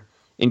were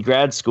in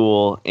grad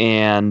school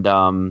and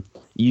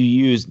you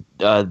used...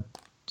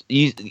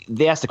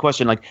 they asked the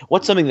question, like,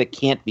 what's something that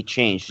can't be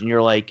changed? And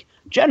you're like...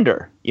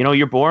 gender,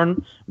 you're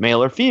born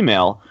male or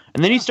female,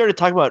 and then you started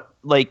talking about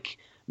like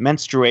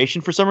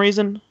menstruation for some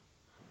reason.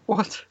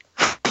 What?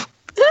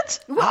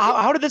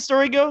 How did this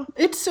story go?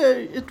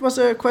 It was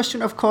a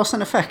question of cause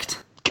and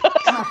effect.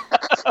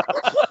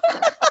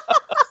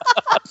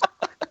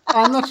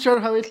 I'm not sure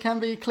how it can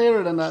be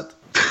clearer than that.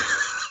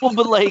 Well,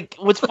 but like,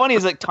 what's funny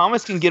is like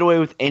Thomas can get away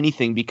with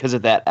anything because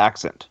of that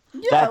accent.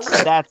 Yeah,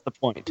 that's the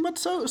point. But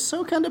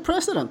so can the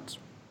president.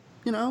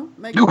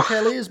 Megyn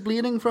Kelly is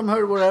bleeding from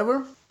her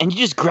wherever. And you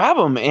just grab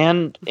them,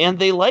 and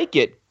they like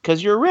it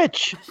because you're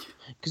rich,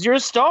 because you're a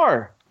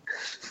star.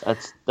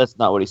 That's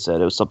not what he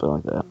said. It was something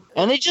like that.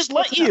 And they just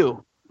let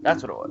you.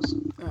 That's what it was.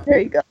 There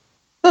you go.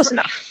 Close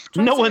enough.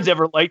 No one's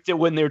ever liked it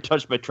when they were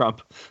touched by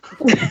Trump.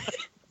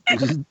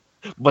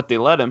 But they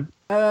let him.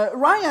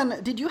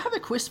 Ryan, did you have a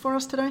quiz for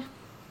us today?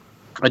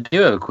 I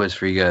do have a quiz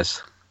for you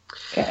guys.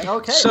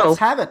 Okay, So- let's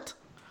have it.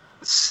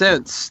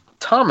 Since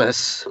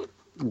Thomas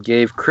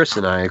gave Chris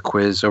and I a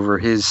quiz over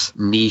his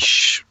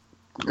niche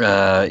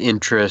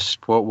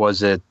interest, what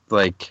was it,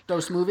 like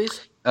Those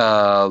movies?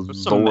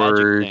 Some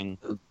magic thing.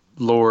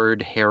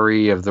 Lord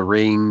Harry of the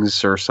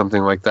Rings or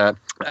something like that.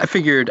 I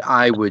figured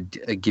I would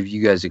give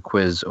you guys a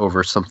quiz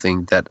over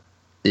something that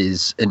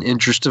is an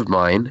interest of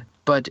mine,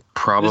 but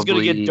probably... It's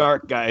going to get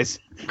dark, guys.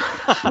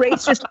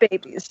 Racist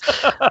babies.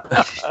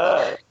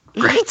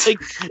 Great. Like,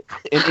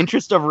 an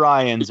interest of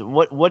Ryan's.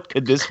 What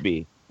could this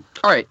be?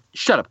 All right,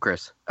 shut up,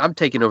 Chris. I'm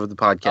taking over the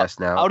podcast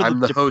now. Out of I'm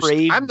the the host.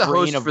 depraved I'm the brain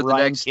host of for the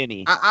Ryan next.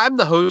 Kinney. I'm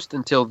the host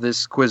until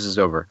this quiz is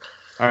over.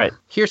 All right.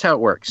 Here's how it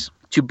works.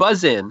 To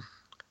buzz in,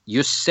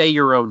 you say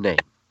your own name.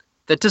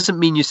 That doesn't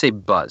mean you say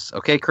buzz,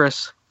 okay,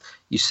 Chris?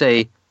 You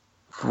say,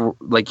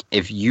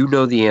 if you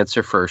know the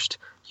answer first,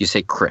 you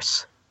say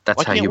Chris. That's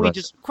Why how can't you we buzz.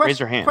 just raise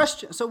our hand?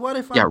 Question. So what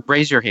if Yeah,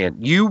 raise your hand.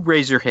 You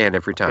raise your hand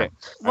every time. Okay.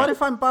 what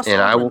if I'm Buzz And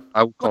Aldrin?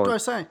 I will call What do it. I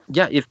say?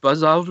 Yeah, if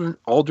Buzz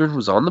Aldrin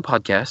was on the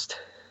podcast,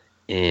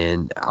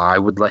 and I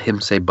would let him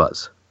say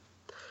Buzz.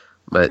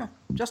 But Okay,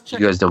 just check.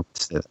 you guys don't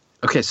say that.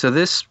 Okay, so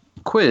this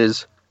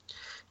quiz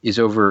is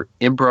over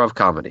improv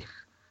comedy.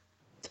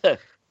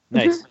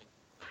 Nice.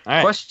 All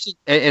right. Question,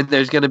 and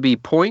there's going to be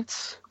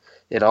points,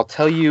 and I'll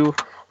tell you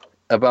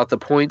about the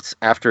points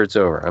after it's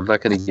over. I'm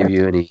not going to give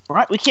you any. All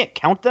right. We can't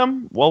count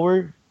them while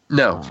we're...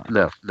 No.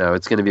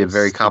 It's going to be a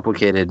very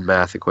complicated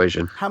math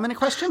equation. How many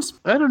questions?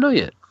 I don't know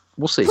yet.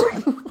 We'll see.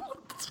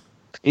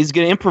 He's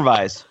going to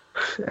improvise.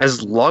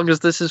 As long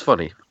as this is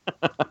funny.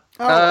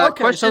 Oh, okay,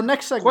 so question-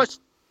 next segment.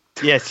 Question,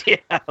 Yes.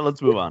 Yeah.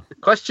 Let's move on.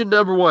 question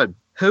number 1.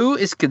 Who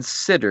is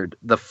considered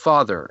the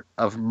father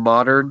of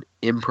modern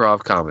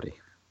improv comedy?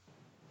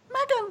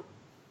 Megan.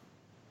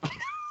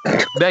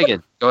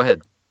 Megan, go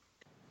ahead.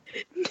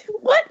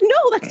 What? No,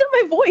 that's not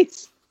my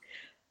voice.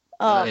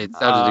 It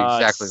sounded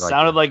exactly like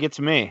Sounded that. like it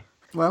to me.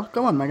 Well,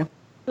 go on, Megan.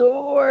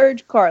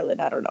 George Carlin.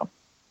 I don't know.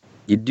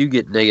 You do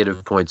get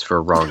negative points for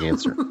a wrong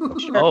answer.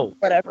 Sure, Oh.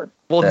 whatever.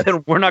 Well, That's-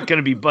 then we're not going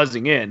to be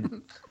buzzing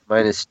in.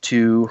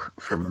 -2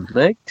 from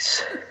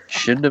Lex.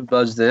 Shouldn't have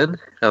buzzed in.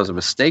 That was a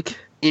mistake.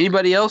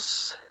 Anybody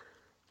else?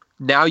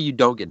 Now you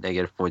don't get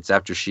negative points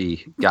after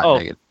she got Oh.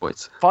 negative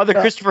points. Father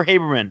Christopher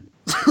Haberman.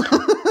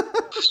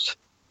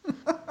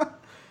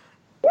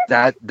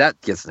 That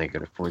gets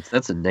negative points.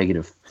 That's a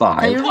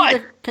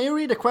 -5. Can you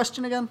read the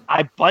question again?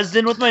 I buzzed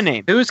in with my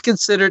name. Who is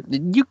considered?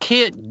 You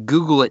can't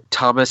Google it,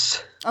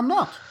 Thomas. I'm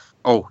not.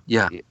 Oh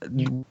yeah.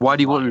 Why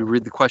do you want me to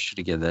read the question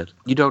again? Then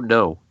you don't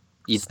know.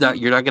 It's not.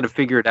 You're not going to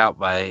figure it out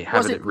by Was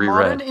having it it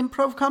reread. modern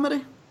improv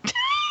comedy?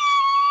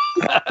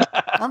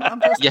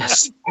 I'm just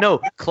Yes. No,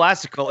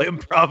 classical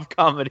improv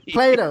comedy.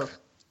 Plato.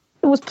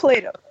 It was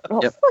Plato. Oh,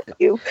 Yep. fuck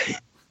you.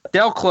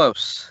 Del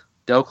Close.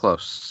 Del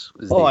Close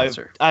is the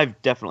answer. I've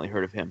definitely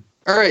heard of him.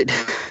 All right.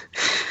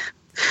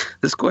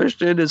 This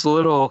question is a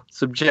little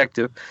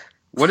subjective.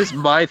 What is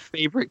my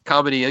favorite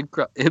comedy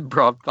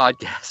improv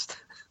podcast?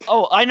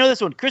 Oh, I know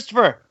this one.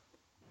 Christopher.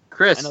 I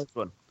Chris. know this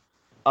one.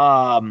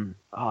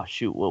 Oh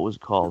shoot, what was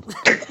it called?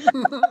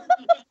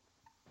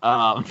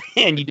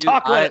 Man, you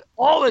talk about it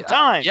all the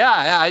time.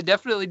 Yeah, I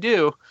definitely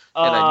do.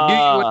 And I knew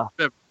you would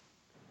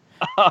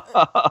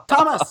remember.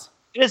 Thomas.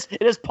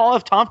 It is Paul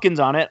F. Tompkins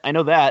on it. I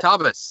know that.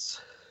 Thomas.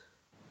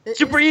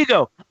 Super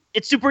Ego.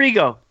 It's Super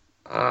Ego.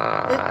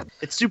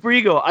 It's Super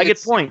Ego. I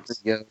get points.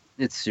 Super Ego.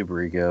 It's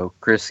Super Ego.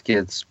 Chris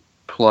gets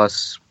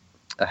plus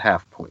a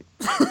half point.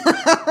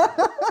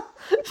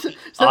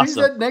 So Awesome. he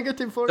said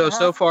negative 4.5.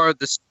 So far,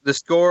 the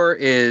score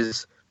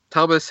is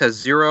Thomas has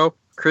 0,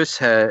 Chris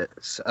has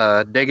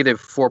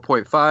negative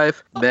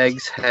 4.5,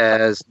 Megs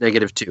has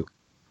negative 2.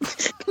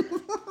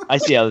 I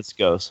see how this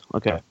goes.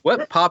 Okay.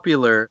 What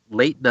popular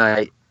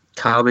late-night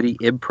comedy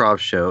improv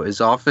show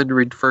is often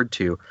referred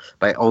to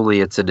by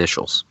only its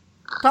initials?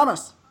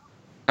 Thomas.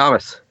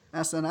 Thomas.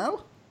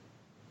 SNL?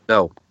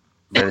 No.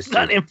 That is It's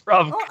not two.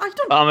 improv Oh, I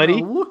don't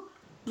comedy. know.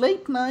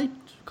 Late night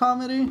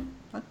comedy?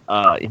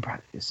 Improv.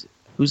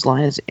 Whose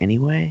line is it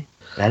anyway?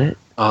 Is that it?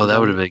 Oh, that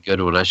would have been a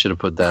good one. I should have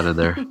put that in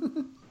there.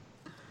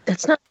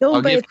 That's not known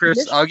I'll by give its Chris.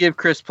 initials. I'll give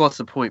Chris plus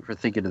a point for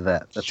thinking of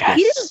that. That's Yes.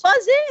 He didn't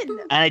buzz in.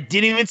 And I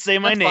didn't even say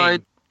my That's name.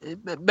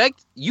 fine. Meg,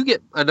 you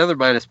get another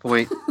minus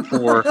point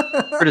for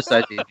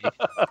criticizing me.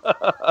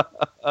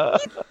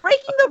 He's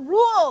breaking the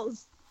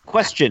rules.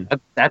 Question.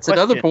 That's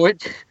another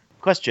point.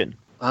 Question.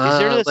 Is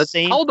there the let's-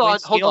 same hold on,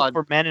 point scale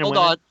for men and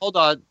women? Hold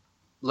on.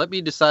 Let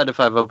me decide if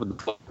I've opened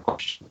the floor for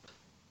questions.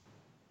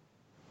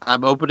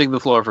 I'm opening the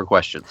floor for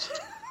questions.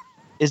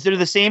 Is there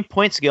the same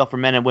point scale for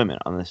men and women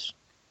on this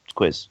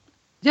quiz?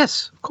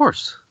 Yes, of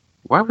course.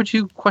 Why would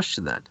you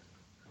question that?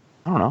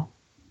 I don't know.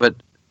 But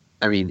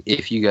I mean,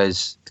 if you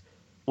guys,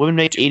 Women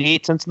make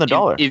 88 cents on the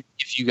dollar.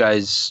 if you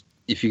guys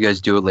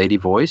do a lady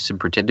voice and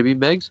pretend to be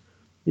Megs,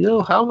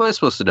 how am I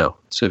supposed to know?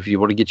 So if you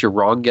want to get your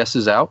wrong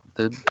guesses out,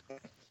 then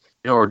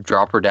or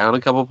drop her down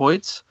a couple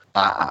points.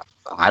 I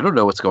don't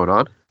know what's going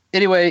on.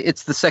 Anyway,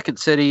 it's the Second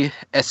City.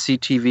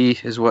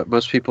 SCTV is what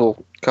most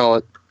people call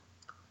it.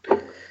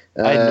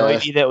 I had no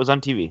idea that was on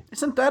TV.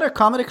 Isn't that a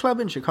comedy club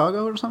in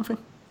Chicago or something?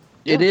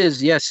 It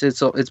is, yes.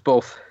 It's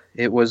both.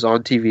 It was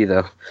on TV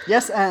though.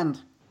 Yes, and.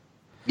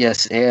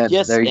 Yes, and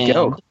Yes, there you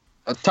go.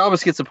 and.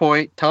 Thomas gets a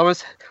point.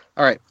 Thomas.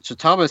 All right. So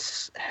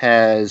Thomas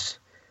has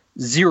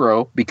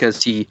 0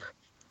 because he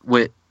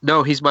went.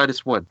 No, he's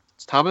 -1.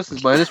 Thomas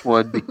is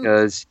 -1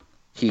 because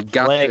he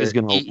got Flag is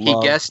gonna he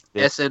love guessed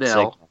this SNL,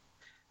 segment.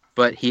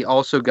 but he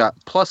also got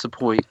plus a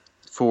point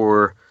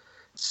for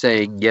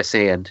saying yes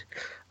and.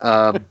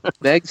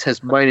 Megs has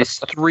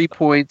 -3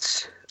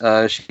 points.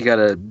 She got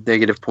a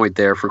negative point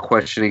there for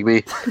questioning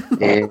me,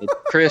 and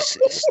Chris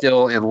is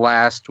still in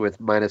last with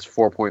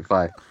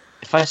 -4.5.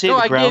 If I say No,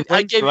 the I groundlings,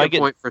 gave do you I a get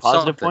point for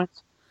positive something.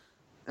 points?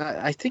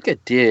 I think I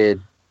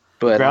did,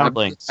 but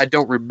Groundlings. I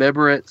don't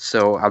remember it,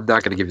 so I'm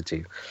not going to give it to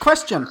you.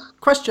 Question.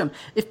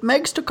 If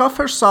Megs took off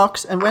her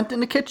socks and went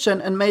in the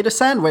kitchen and made a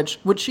sandwich,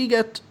 would she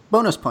get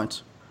bonus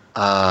points?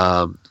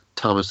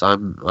 Thomas,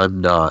 I'm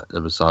not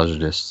a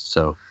misogynist,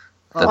 so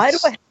Why do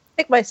I have to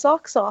take my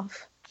socks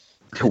off?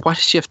 Why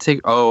does she have to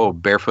take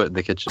barefoot in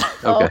the kitchen?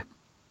 Okay.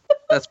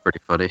 That's pretty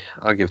funny.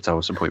 I'll give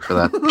Thomas a point for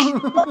that.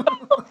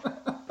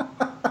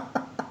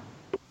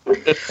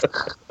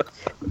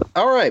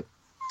 All right.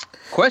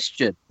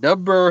 Question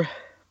number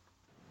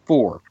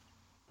 4.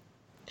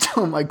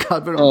 Oh my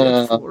god, we're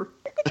on page 4.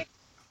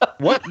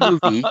 What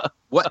movie?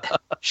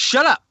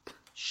 Shut up.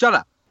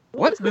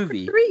 What was number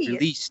movie 3?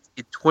 released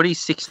in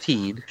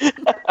 2016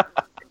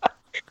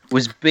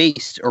 was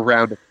based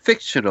around a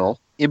fictional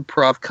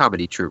improv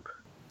comedy troupe?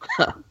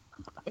 What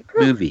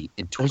movie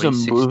in There's a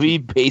 2016 movie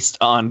based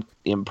on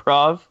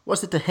improv.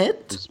 Was it a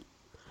hit?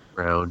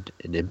 around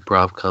an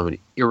improv comedy?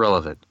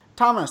 Irrelevant.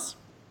 Thomas.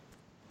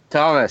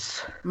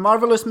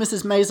 Marvelous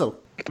Mrs. Maisel.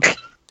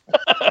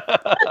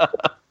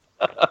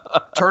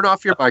 Turn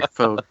off your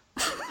microphone.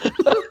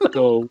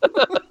 Go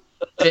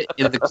sit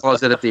in the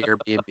closet at the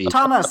Airbnb.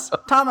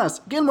 Thomas.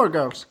 Gilmore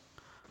Girls.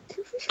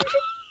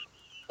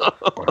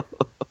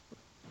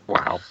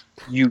 Wow.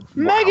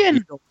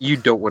 Megan! You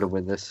don't want to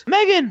win this.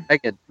 Megan!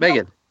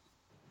 Megan.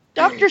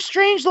 Dr.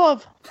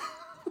 Strangelove!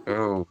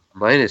 Oh,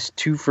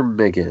 -2 from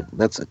Megan.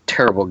 That's a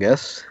terrible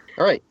guess.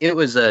 All right. It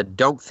was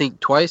Don't Think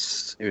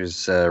Twice. It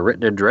was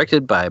written and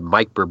directed by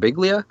Mike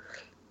Birbiglia,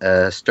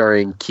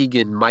 starring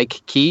Keegan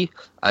Mike Key.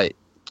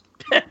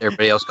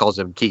 Everybody else calls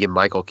him Keegan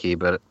Michael Key,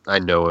 but I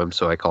know him,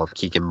 so I call him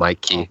Keegan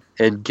Mike Key.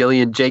 And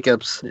Gillian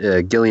Jacobs.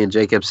 Gillian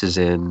Jacobs is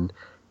in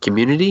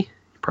Community.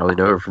 You probably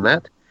know her from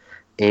that.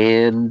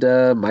 And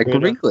Mike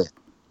Birbiglia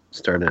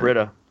started it.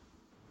 Britta.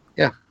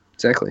 Yeah,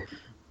 exactly.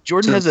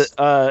 Jordan So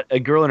has a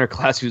girl in her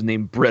class who's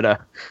named Britta.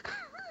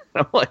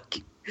 I'm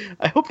like,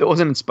 I hope that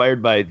wasn't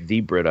inspired by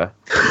the Brita.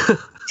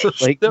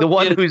 Like That the would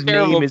one be a whose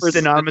terrible name is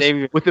person to synonymous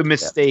name- with a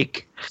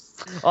mistake.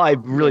 Oh, I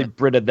really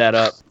Brited that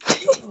up.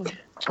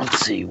 Let's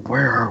see,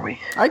 where are we?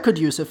 I could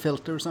use a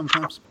filter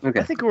sometimes. Okay.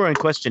 I think we're on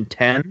question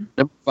 10.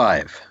 Number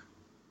 5.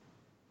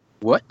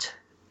 What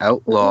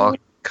outlaw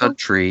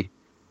country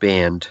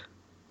band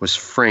was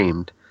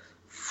framed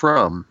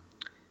from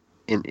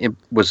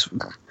was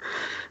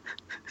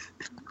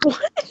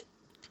What?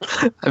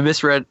 I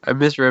misread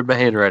my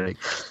handwriting.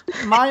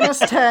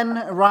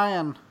 -10,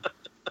 Ryan.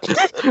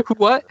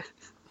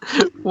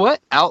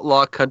 What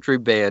outlaw country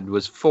band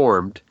was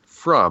formed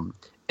from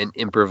an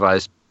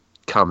improvised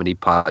comedy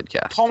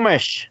podcast?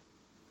 Thomas.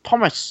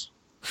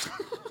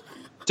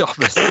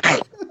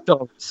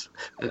 Thomas.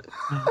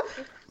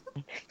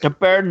 The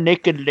bare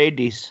naked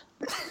ladies.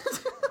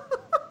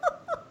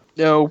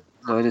 No,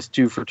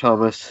 -2 for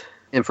Thomas.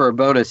 And for a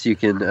bonus, you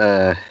can.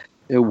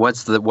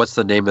 What's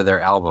the name of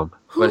their album?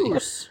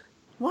 Whose?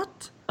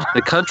 What?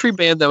 The country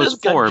band that was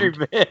This formed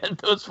country band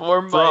that was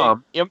formed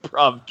from- by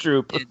improv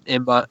troupe.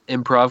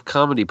 improv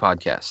comedy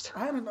podcast.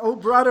 I don't know. Oh,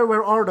 brother,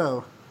 where are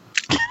thou?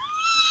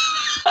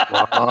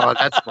 Oh,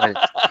 that's my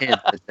hand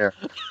right there.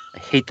 I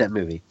hate that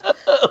movie.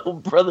 Oh,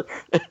 brother.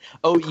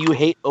 Oh, you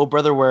hate Oh,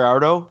 Brother, Where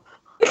Art Thou?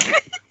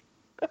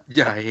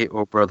 Yeah, I hate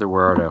Oh Brother,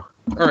 Where Art Thou?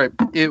 All right,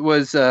 it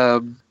was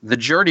the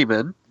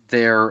Journeymen.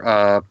 Their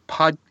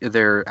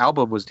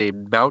album was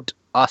named Mount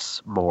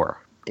Us More,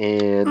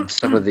 and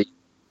some of the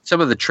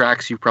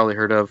tracks you've probably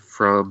heard of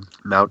from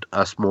Mount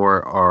Us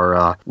More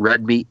are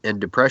Red Meat and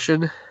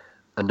Depression,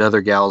 Another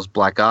Gal's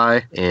Black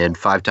Eye, and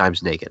 5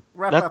 Times Naked.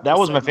 Wrap up That the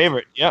was my segment.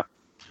 favorite. Yep.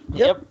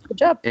 Good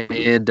job.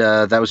 And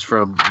that was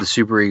from the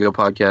Super Ego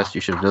podcast. You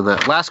should have known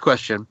that. Last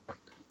question,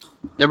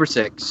 number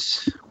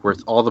 6,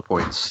 worth all the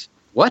points.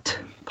 What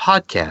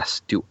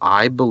podcast do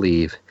I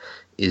believe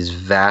is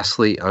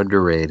vastly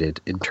underrated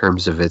in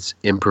terms of its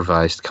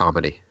improvised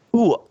comedy?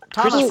 Ooh,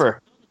 Thomas.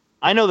 Christopher.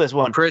 I know this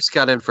one. Chris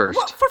got in first.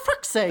 What? For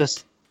fuck's sake.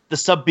 The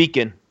Sub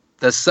Beacon.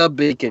 The Sub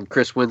Beacon.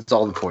 Chris wins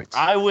all the points.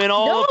 I win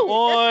all the That's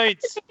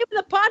points. the name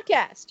of the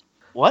podcast.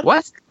 What?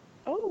 What?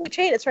 Oh,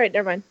 chain. That's right.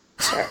 Never mind.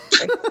 Sorry.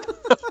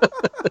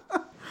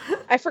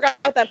 I forgot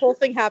that whole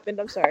thing happened.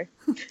 I'm sorry.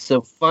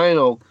 So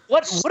final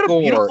What a score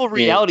beautiful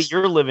reality is-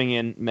 you're living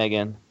in,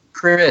 Megan.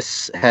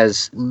 Chris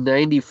has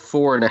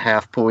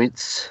 94.5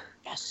 points.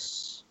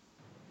 Yes.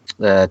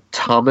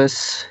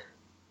 Thomas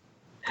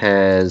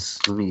has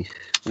you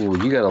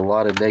got a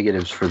lot of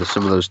negatives for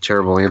some of those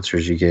terrible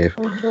answers you gave.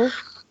 I'm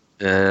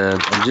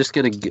just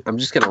gonna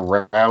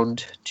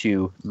round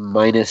to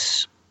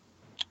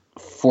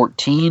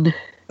 -14.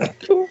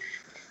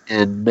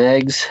 And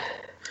Megan,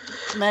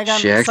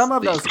 Megan, some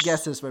of actually- those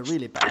guesses were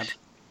really bad.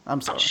 I'm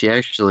sorry. she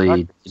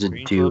actually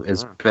didn't do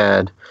as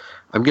bad.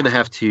 I'm gonna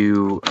have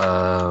to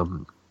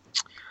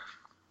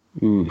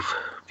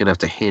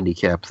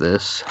handicap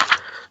this.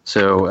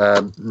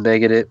 So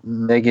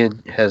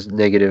Megan has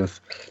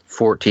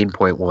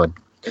 -14.1.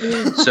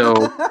 So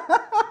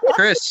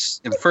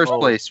Chris in first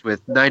place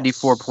with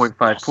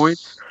 94.5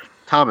 points.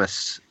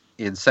 Thomas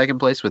in second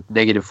place with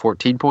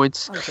 -14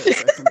 points. Okay,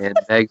 second. And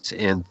Megs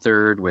in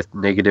third with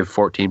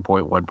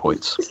 -14.1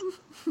 points.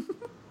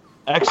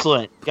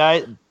 Excellent,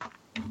 guys.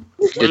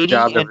 Good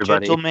job, and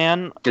everybody.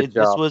 gentleman. Good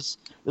This job. was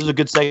a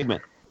good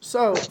segment.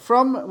 So,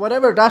 from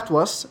whatever that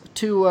was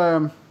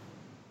to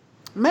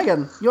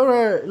Megan, you're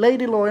a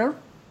lady lawyer.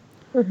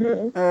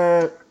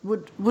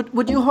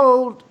 Would you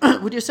hold?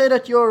 Would you say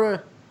that you're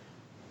a?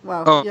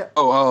 Well, yeah.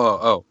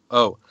 Oh.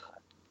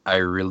 I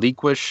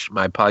relinquish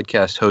my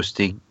podcast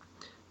hosting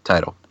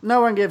title.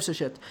 No one gives a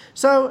shit.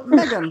 So,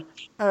 Megan,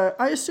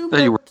 I assume No,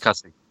 you were that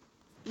cussing.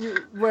 you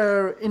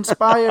were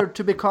inspired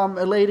to become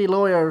a lady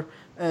lawyer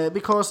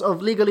because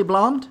of Legally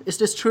Blonde. Is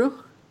this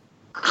true?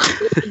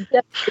 Definitely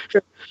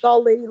true.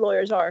 All lady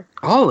lawyers are.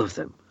 All of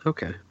them.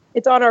 Okay.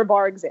 It's on our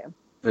bar exam.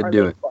 I'd Our do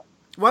lady it. bar.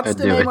 What's I'd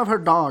the do name it. of her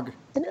dog?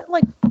 Isn't it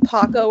like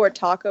Paco or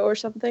Taco or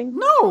something?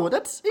 No,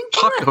 that's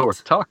incorrect. Taco or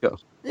taco.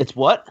 It's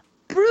what?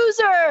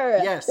 Bruiser!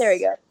 Yes. There you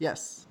go.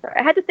 Yes.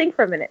 I had to think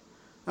for a minute.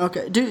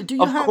 Okay. Do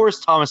you Of have? course,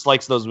 Thomas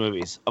likes those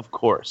movies. Of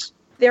course.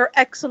 They're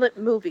excellent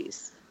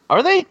movies.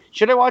 Are they?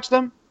 Should I watch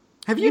them?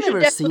 Have you should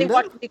never seen definitely them?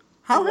 watch the-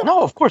 How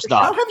No, of course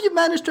How not. have you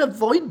managed to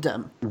avoid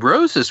them?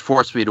 Rose has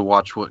forced me to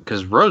watch one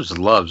because Rose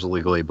loves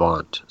Legally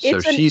Blonde. So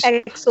It's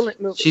an excellent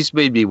movie. she's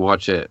made me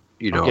watch it,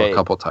 Okay. a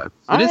couple times.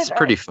 All And right, it's all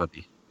pretty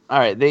funny. All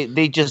right,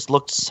 they just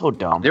looked so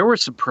dumb. There were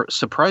some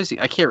surprising.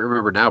 I can't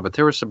remember now, but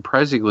there were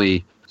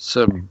surprisingly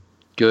some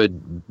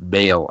good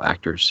male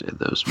actors in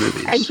those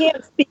movies. I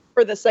can't speak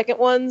for the second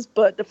ones,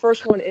 but the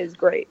first one is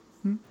great.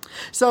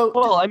 So,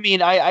 Well, I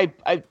mean, I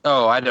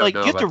Oh, I don't like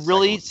know. you have to about the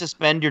really second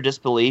suspend your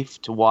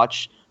disbelief to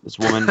watch this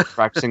woman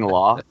practicing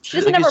law. She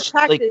doesn't Like, ever it's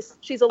like- practice.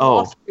 She's a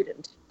law Oh.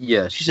 student. one.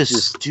 Yeah, She's a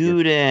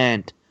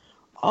student.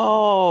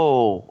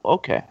 Oh,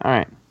 okay, all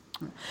right.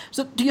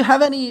 so do you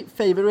have any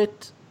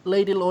favorite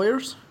lady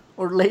lawyers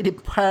or lady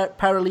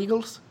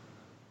paralegals?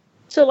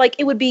 So, like,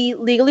 it would be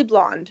Legally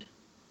Blonde.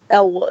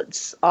 Elle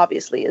Woods,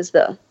 obviously, is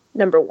the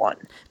number one.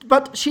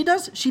 But she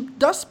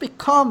does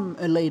become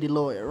a lady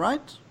lawyer,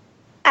 right?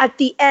 at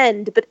the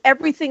end, but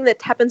everything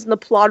that happens in the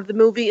plot of the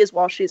movie is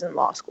while she's in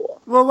law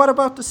school. Well, what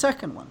about the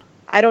second one?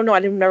 I don't know. I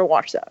never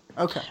watched that.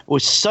 Okay. It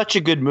was such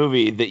a good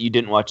movie that you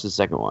didn't watch the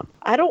second one.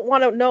 I don't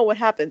want to know what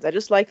happens. I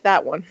just like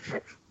that one.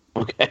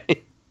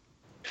 Okay.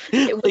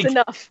 It was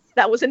enough.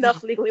 That was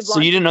enough. Legally Blonde. So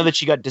you didn't know that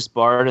she got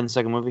disbarred in the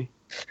second movie?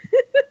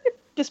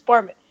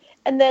 Disbarment.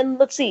 And then,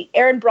 let's see,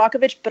 Erin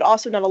Brockovich, but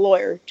also not a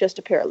lawyer, just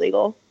a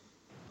paralegal.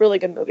 Really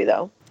good movie,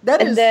 though.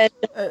 That And is then-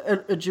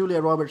 a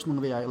Julia Roberts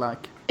movie I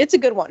like. It's a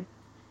good one.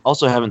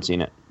 Also haven't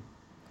seen it.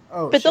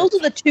 Oh, But shit. those are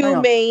the Hang two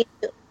on. main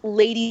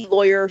lady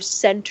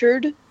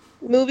lawyer-centered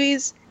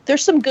movies.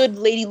 There's some good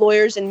lady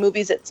lawyers in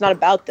movies that's not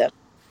about them.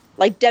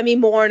 Like Demi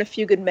Moore and A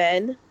Few Good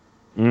Men.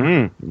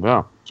 Wow.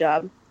 Good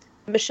job.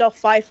 Michelle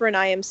Pfeiffer and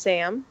I Am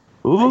Sam.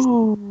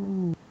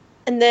 Ooh.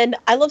 And then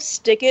I love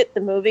Stick It,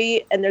 the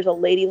movie, and there's a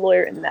lady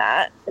lawyer in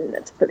that, and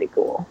that's pretty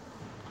cool.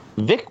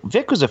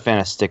 Vic was a fan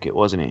of Stick It,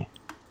 wasn't he?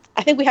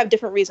 I think we have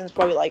different reasons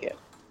why we like it.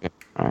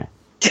 All right.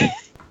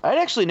 I'd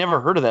actually never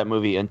heard of that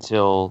movie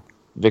until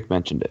Vic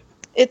mentioned it.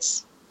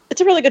 It's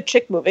a really good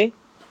chick movie.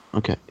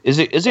 Okay. Is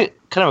it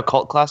kind of a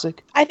cult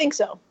classic? I think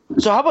so.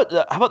 So how about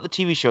the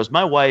TV shows?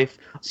 My wife,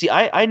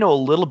 I know a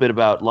little bit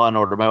about Law and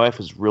Order. My wife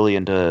was really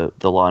into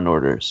the Law and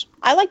Orders.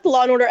 I like the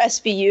Law and Order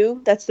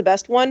SVU. That's the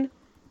best one.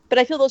 But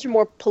I feel those are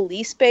more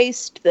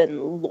police-based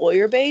than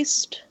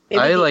lawyer-based. Maybe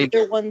I the like-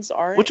 other ones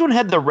aren't. Which one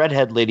had the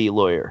redhead lady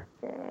lawyer?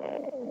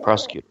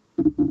 Prosecutor.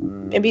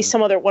 Maybe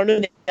some other one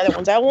of the other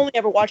ones. I only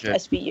ever watched Okay.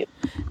 SVU.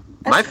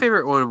 My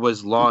favorite one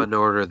was Law and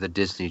Order, the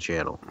Disney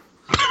Channel.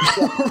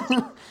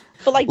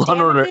 But like Law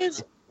and Order.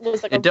 Damages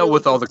was like It dealt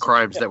with all the good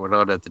crimes show. that went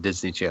on at the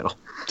Disney Channel.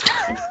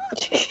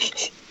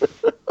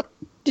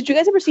 Did you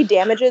guys ever see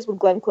Damages with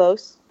Glenn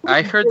Close?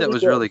 I heard that Really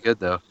was good. really good,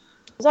 though.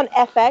 It was on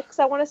FX,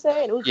 I want to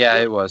say. And it was Yeah,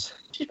 good. it was.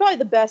 She's probably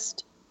the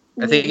best.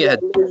 I think it media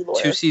had lady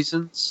lawyer. 2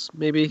 seasons,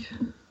 maybe.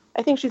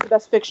 I think she's the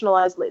best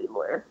fictionalized lady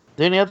lawyer. Are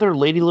there any other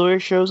lady lawyer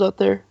shows out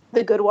there?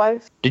 The Good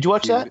Wife. Did you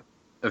watch that?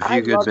 A I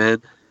Few Good love-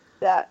 Men.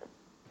 That.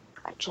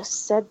 I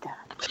just said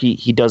that.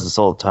 He does this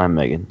all the time,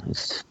 Megan.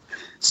 It's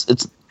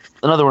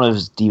another one of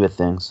his diva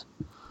things.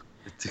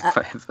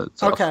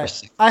 Okay,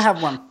 I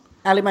have one.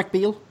 Ally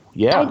McBeal.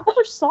 Yeah. I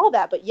never saw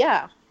that, but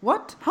yeah.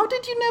 What? How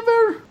did you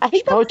never? I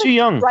think Probably that's too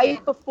young.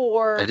 right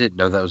before. I didn't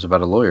know that was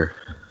about a lawyer.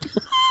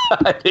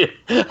 I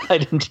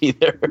didn't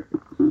either.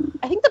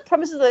 I think the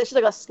premise is that she's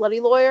like a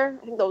slutty lawyer.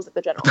 I think that was like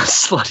the general. A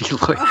slutty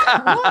lawyer.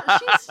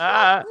 What? She's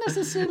not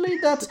necessarily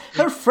that.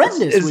 Her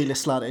friend is really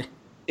slutty.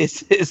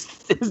 Is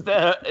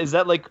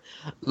that like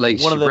Like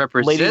one she of the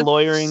represents... lady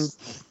lawyering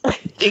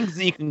things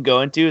that you can go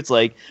into? It's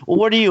like, well,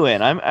 what are you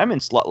in? I'm in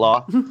slut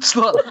law.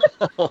 Slut.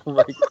 Oh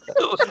my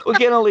God. What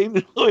kind of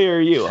lady lawyer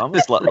are you? I'm a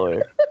slut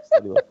lawyer.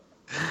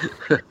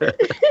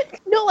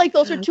 No, like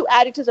those are two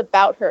adjectives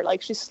about her.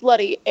 Like she's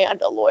slutty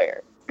and a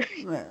lawyer.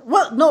 Yeah.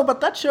 Well, no,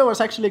 but that show was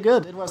actually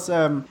good. It was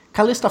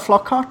Callista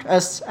Flockhart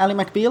as Ally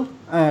McBeal.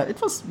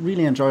 It was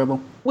really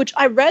enjoyable. Which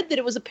I read that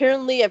it was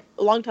apparently a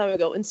long time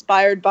ago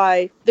inspired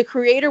by the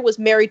creator was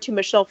married to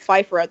Michelle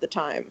Pfeiffer at the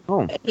time.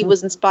 Oh. And he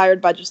was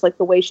inspired by just like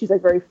the way she's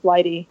like very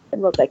flighty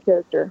and wrote that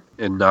character.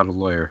 And not a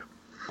lawyer.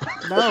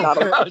 No,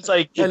 I was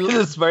like, he was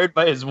inspired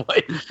by his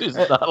wife, who's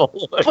not a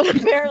lawyer. But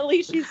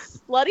apparently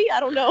she's slutty. I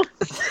don't know.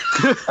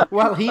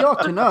 well, he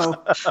ought to know.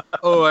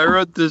 Oh, I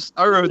wrote this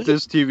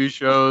TV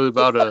show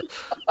about a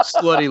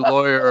slutty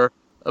lawyer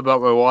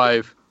about my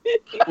wife.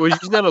 Well,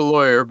 she's not a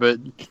lawyer, but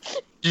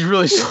she's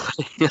really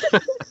slutty.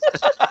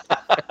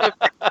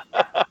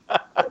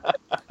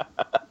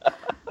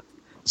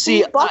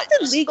 See,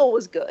 Boston Legal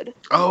was good.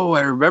 Oh,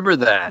 I remember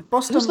that.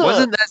 Boston. Who's the-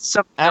 Wasn't that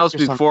something else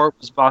Actor before it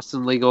was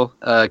Boston Legal?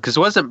 Because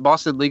wasn't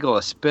Boston Legal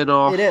a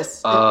spin-off? It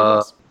is. It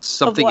is.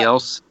 Something what?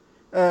 else?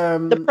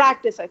 The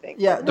Practice, I think.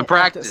 yeah, wasn't The it?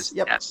 Practice.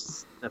 Yep.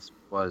 Yes, that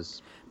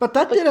was. But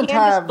that But didn't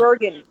Candace have.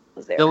 Bergen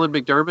was there. Dylan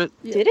McDermott?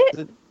 Did it?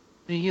 Did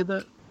you hear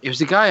that? It was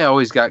the guy I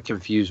always got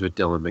confused with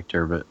Dylan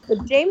McDermott.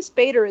 But James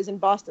Spader is in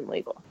Boston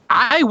Legal.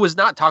 I was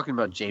not talking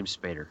about James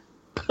Spader.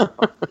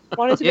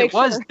 Wanted to make It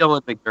was sure.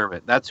 Dylan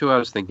McDermott. That's who I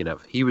was thinking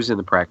of. He was in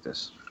the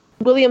Practice.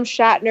 William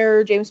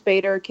Shatner, James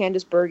Spader,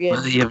 Candace Bergen.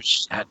 William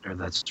Shatner,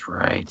 that's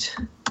right.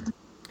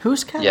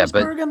 Who's Candice Yeah,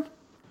 but- Bergen?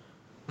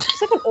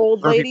 She's like an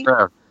old lady.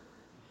 Brown.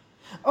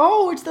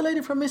 Oh, it's the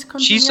lady from Miss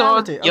She's on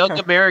Congeniality. Young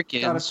Okay.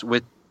 Americans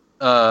with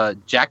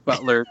Jack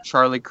Butler,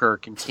 Charlie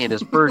Kirk, and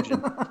Candace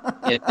Bergen.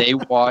 And they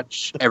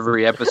watch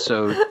every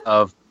episode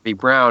of B.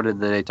 Brown,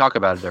 and then they talk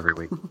about it every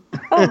week.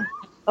 Oh,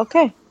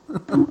 okay.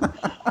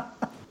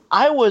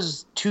 I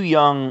was too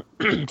young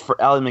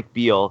for Ally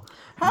McBeal,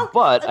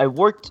 but I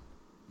worked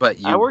But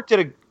you, at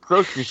a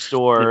grocery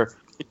store,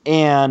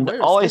 and Where's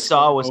all I this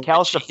saw going? was Oh,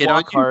 Callista did she hit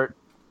on you?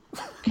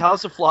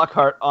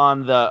 Flockhart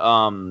on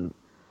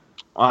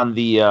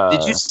the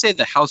did you say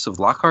the House of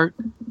Lockhart?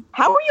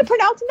 How are you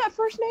pronouncing that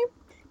first name?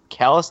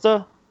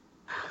 Callista?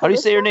 How do you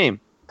say her name?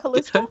 I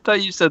Callista?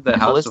 thought you said the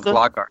House of Callista?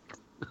 Lockhart.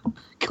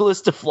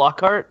 Callista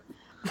Flockhart?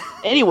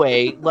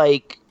 Anyway,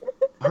 like,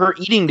 her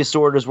eating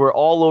disorders were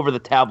all over the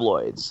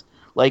tabloids.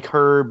 like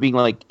her being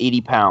like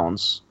 80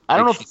 pounds. I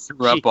don't know if she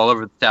threw up all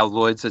over the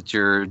tabloids at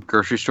your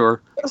grocery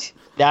store.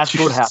 that's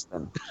what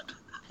happened.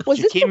 Was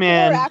She this came before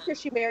in- or after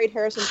she married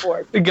Harrison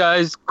Ford? The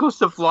guys,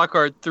 Gustav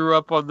Lockhart threw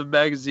up on the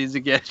magazines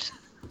again.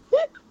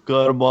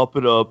 Gotta mop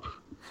it up,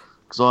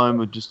 because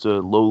I'm just a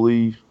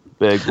lowly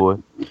bag boy.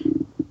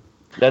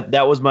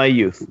 That was my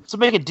youth. So,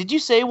 Megan, did you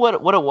say what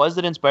it was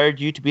that inspired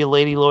you to be a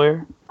lady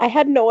lawyer? I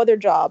had no other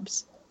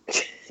jobs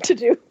to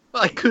do.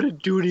 I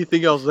couldn't do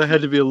anything else. I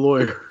had to be a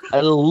lawyer.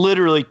 I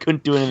literally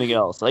couldn't do anything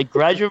else. I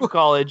graduated from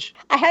college.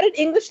 I had an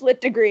English lit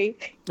degree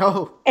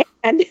Oh,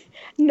 and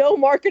no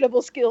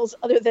marketable skills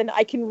other than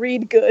I can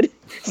read good.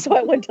 So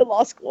I went to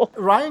law school.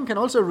 Ryan can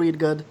also read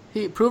good.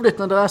 He proved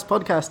it on the last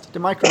podcast, the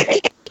micro.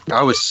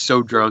 I was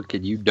so drunk,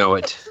 and you know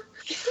it.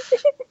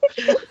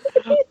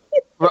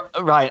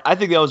 Right. I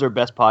think that was our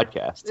best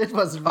podcast. It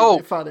was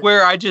really funny.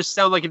 Where I just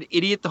sound like an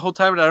idiot the whole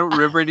time, and I don't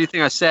remember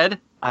anything I said?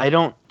 I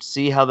don't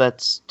see how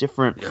that's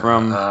different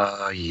from...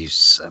 Oh, you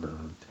son of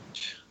a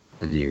bitch.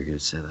 I knew you were going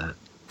to say that.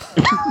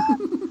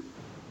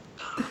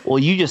 Well,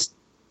 you just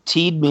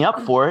teed me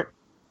up for it.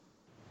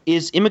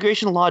 Is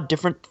immigration law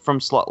different from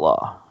slut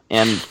law?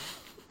 And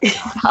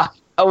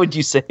how would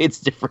you say it's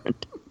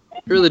different? I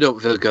really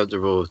don't feel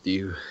comfortable with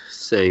you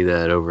saying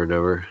that over and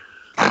over.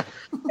 But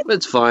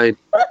it's fine.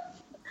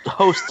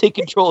 Host, take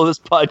control of this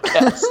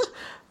podcast.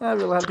 I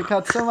will have to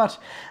cut so much.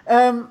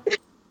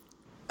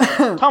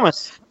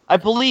 Thomas, I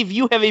believe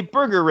you have a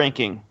burger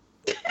ranking.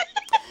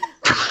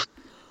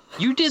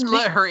 You didn't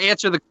let her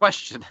answer the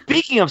question.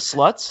 Speaking of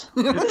sluts,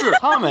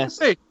 Thomas,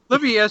 Hey,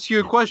 let me ask you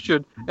a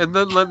question, and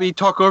then let me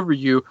talk over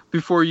you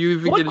before you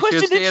even what get a question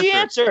chance to did she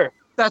answer?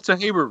 That's a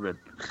Haberman.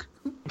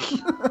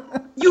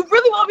 You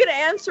really want me to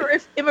answer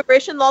if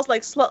immigration law is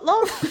like slut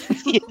law?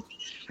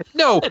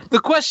 No, the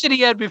question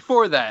he had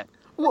before that.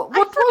 What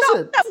was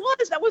it?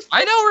 That was.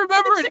 I don't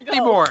remember it minutes ago.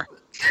 anymore.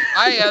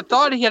 I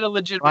thought he had a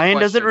legitimate Ryan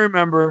question. doesn't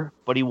remember,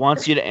 but he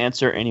wants you to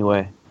answer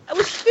anyway. That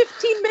was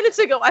 15 minutes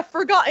ago. I've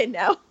forgotten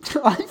now.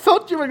 I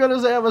thought you were going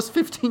to say I was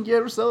 15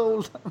 years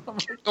old.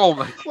 Oh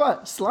my.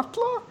 What? Slut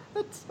law?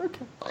 That's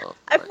okay.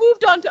 I've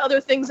moved on to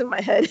other things in my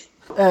head.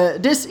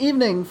 This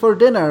evening for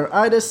dinner,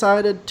 I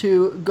decided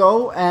to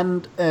go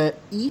and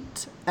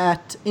eat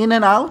at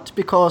In-N-Out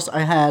because I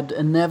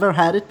had never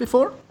had it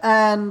before.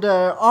 And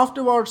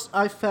afterwards,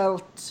 I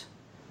felt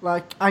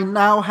like I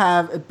now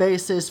have a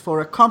basis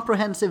for a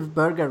comprehensive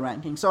burger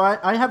ranking. So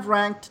I have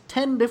ranked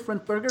 10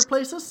 different burger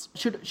places.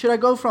 Should I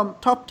go from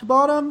top to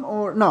bottom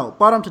or no?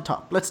 Bottom to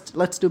top.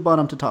 Let's do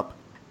bottom to top.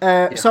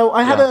 So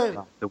I have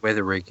the way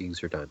the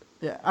rankings are done.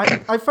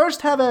 I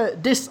first have a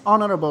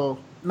dishonorable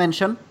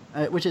mention,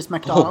 which is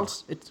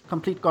McDonald's. It's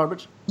complete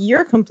garbage.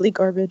 You're complete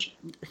garbage.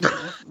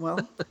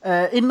 Well,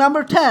 in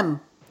number 10,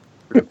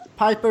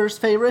 Piper's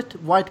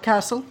favorite, White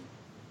Castle.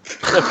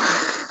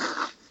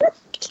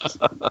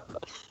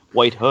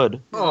 White Hood.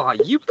 Oh,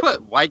 you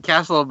put White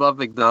Castle above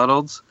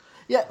McDonald's?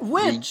 Yeah,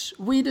 which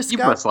we You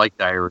discovered. must like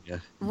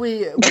diarrhea.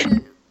 We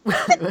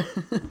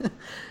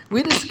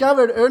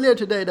discovered earlier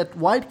today that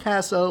White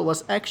Castle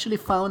was actually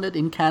founded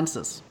in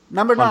Kansas.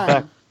 Number Fun 9.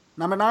 fact.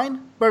 Number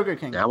 9, Burger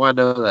King. Now I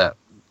know that.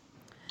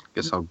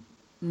 Guess I'll go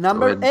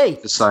Number ahead and 8,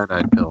 take the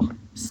cyanide pill.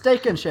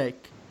 Steak and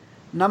Shake.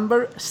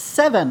 Number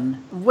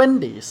 7,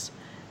 Wendy's.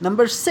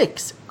 Number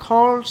 6,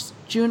 Carl's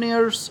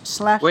Jr.'s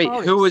 / Wait,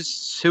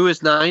 Harry's. who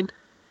is 9?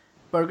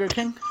 Burger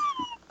King.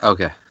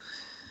 Okay.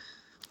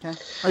 Okay,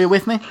 are you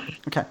with me?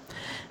 Okay.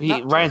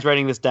 Ryan's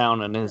writing this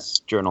down in his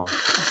journal.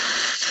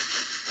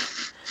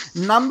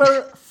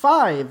 Number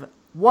 5,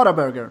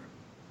 Whataburger.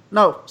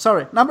 No,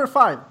 sorry. Number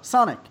 5,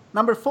 Sonic.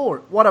 Number 4,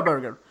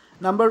 Whataburger.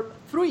 Number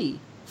 3,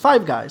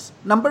 Five Guys.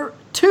 Number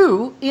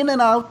 2,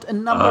 In-N-Out.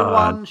 And number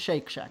 1,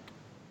 Shake Shack.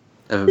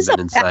 I haven't been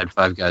inside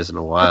Five Guys in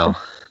a while.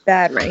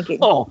 Bad ranking.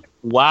 Oh,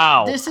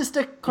 wow. This is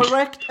the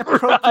correct,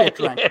 appropriate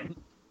ranking.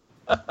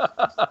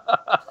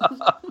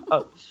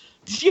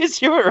 Did you guys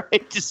hear what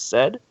Ryan just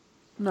said?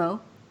 No.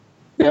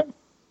 Did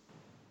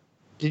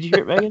you hear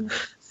it, Megan?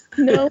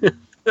 No.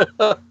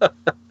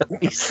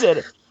 He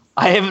said,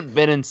 I haven't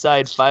been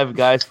inside Five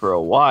Guys for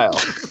a while.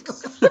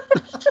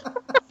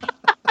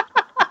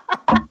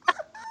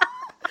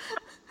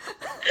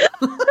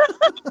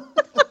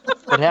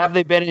 But have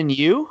they been in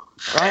you,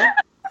 Ryan?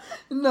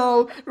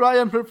 No,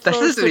 Ryan prefers That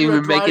doesn't to do a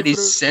even make any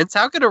drive-thru. sense.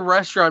 How could a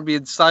restaurant be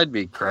inside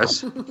me,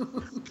 Chris?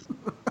 Slut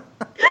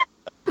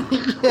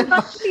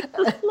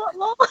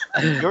law?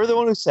 You're the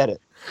one who said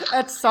it.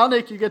 At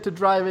Sonic, you get to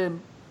drive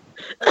in.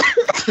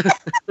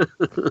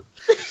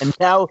 And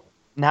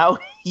now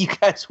you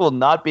guys will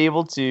not be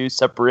able to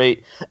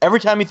separate. Every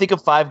time you think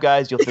of Five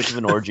Guys, you'll think of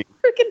an orgy.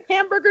 Freaking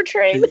hamburger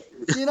train.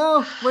 You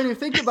know, when you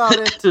think about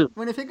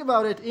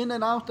it,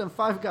 In-N-Out and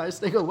Five Guys,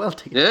 they go well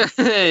together.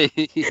 Hey.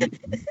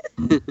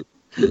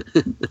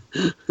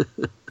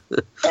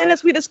 And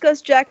as we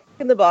discussed, Jack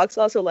in the Box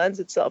also lends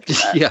itself to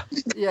that. Yeah.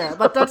 Yeah,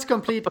 but that's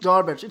complete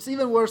garbage. It's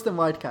even worse than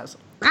White Castle.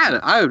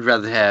 I would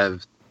rather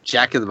have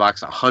Jack in the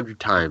Box 100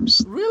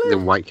 times Really?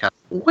 than White Castle.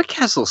 White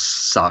Castle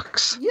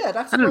sucks. Yeah,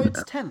 that's I why don't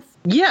it's 10th.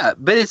 Yeah,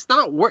 but it's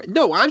not worse.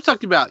 No, I'm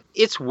talking about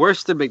it's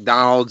worse than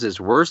McDonald's. It's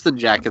worse than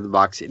Jack in the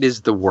Box. It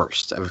is the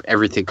worst of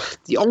everything.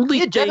 The only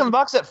He had Jack in the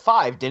Box at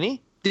 5, didn't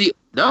he?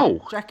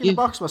 No. Jack in the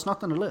Box was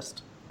not on the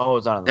list. Oh,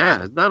 it's not on the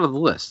Yeah, it's not on the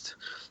list.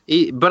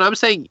 But I'm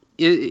saying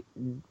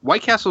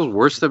White Castle is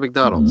worse than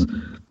McDonald's.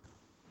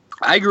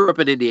 I grew up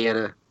in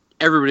Indiana.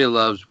 Everybody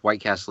loves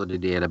White Castle in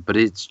Indiana, but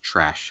it's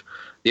trash.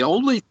 The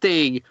only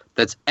thing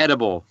that's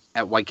edible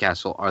at White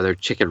Castle are their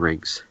chicken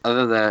rings.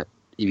 Other than that,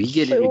 if you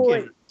get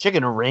it,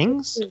 Chicken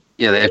rings? Is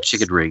yeah, they have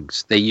chicken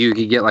rings. You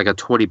can get like a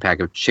 20-pack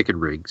of chicken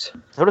rings.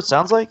 that what it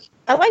sounds like?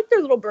 I like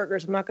their little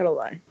burgers. I'm not gonna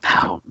lie.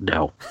 Oh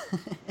no,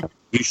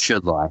 you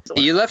should lie.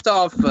 You left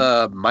off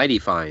Mighty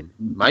Fine.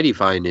 Mighty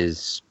Fine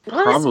is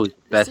probably the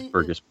best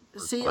burgers.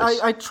 See, place.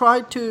 I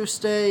tried to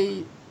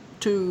stay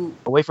to...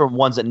 Away from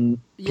ones that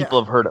people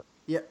have heard of.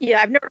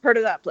 Yeah, I've never heard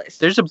of that place.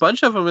 There's a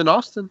bunch of them in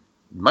Austin.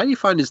 Mighty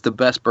Fine is the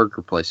best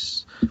burger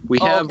place. We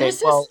have. Okay,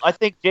 well, I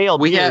think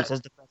JL Beers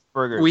has the best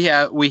burgers. We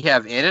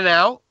have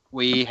In-N-Out.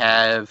 We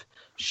have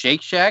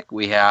Shake Shack.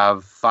 We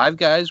have Five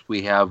Guys.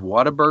 We have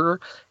Whataburger.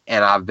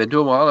 And I've been to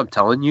them all. I'm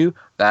telling you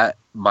that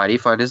Mighty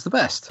Fine is the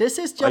best. This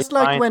is just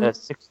like when...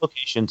 6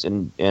 locations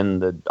in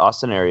the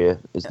Austin area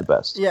is the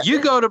best. Yeah.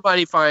 You go to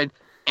Mighty Fine,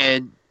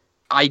 and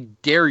I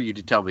dare you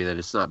to tell me that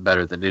it's not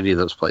better than any of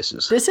those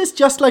places. This is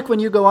just like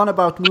when you go on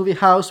about Movie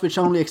House, which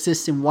only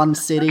exists in one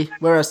city,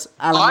 whereas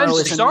Alamo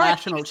is a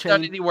national it's not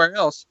chain. anywhere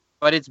else,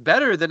 but it's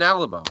better than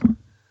Alamo.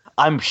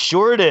 I'm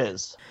sure it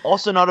is.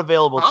 Also not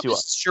available to I'm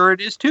us. sure it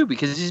is too,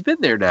 because he's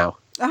been there now.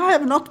 I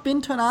have not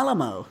been to an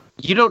Alamo.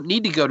 You don't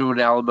need to go to an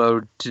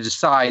Alamo to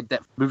decide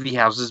that Movie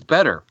House is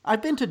better.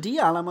 I've been to D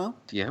Alamo.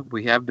 Yeah,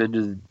 we have been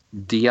to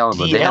the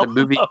Alamo. They had a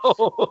movie.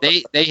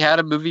 They had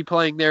a movie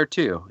playing there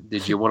too.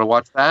 Did you want to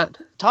watch that?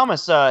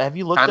 Thomas, have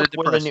you looked Kinda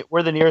up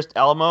where the nearest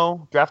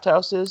Alamo draft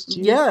house is to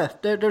you? Yeah,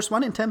 there's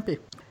one in Tempe.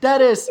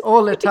 That is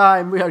all the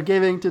time we are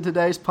giving to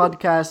today's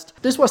podcast.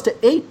 This was the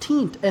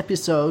 18th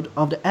episode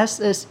of the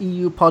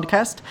SSEU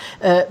podcast.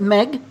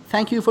 Meg,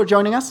 thank you for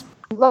joining us.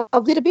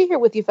 Lovely to be here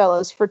with you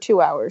fellas for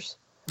 2 hours.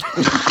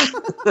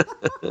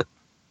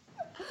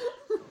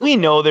 We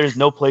know there's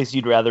no place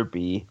you'd rather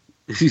be.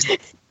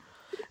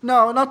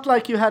 No, not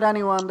like you had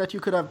anyone that you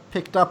could have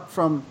picked up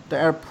from the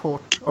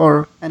airport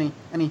or any.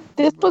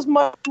 This was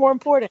much more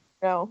important.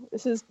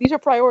 These are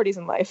priorities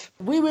in life.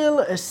 We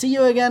will see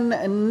you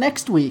again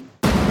next week.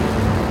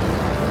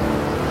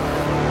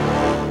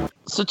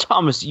 So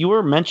Thomas, you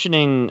were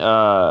mentioning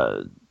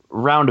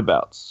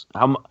roundabouts.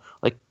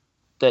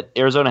 That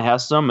Arizona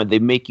has some, and they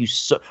make you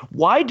so.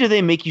 Why do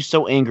they make you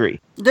so angry?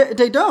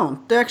 They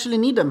don't. They actually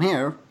need them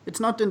here.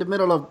 It's not in the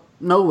middle of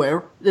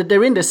nowhere.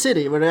 They're in the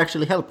city where they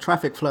actually help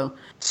traffic flow.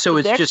 So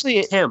it's just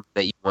actually- him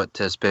that you want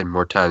to spend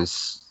more time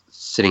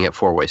sitting at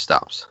four-way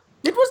stops.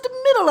 It was the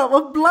middle of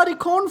a bloody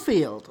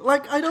cornfield.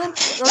 Like I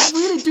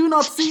really do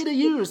not see the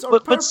use or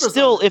But purpose.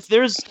 still, of it. if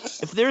there's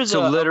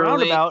So a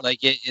literally, roundabout, like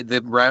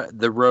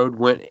the road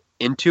went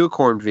into a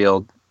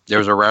cornfield. There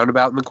was a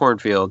roundabout in the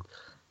cornfield.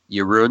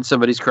 You ruined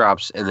somebody's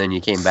crops, and then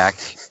you came back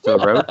to the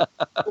road.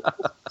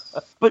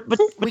 but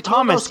we call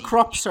Thomas, those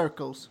crop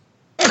circles.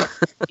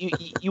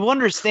 you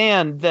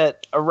understand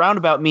that a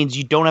roundabout means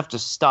you don't have to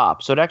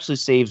stop, so it actually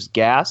saves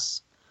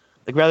gas.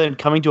 Like rather than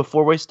coming to a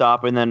four-way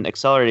stop and then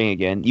accelerating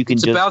again, you can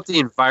It's just. about the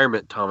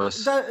environment,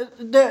 Thomas.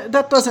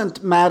 That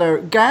doesn't matter.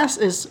 Gas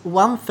is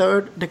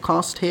 1/3 the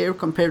cost here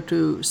compared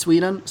to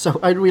Sweden, so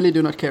I really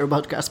do not care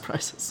about gas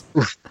prices.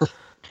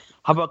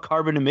 How about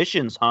carbon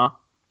emissions, huh?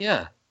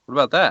 Yeah. What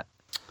about that?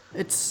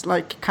 It's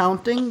like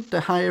counting,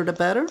 the higher the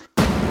better.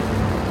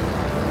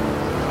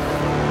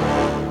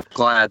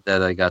 Glad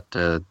that I got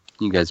to.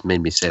 You guys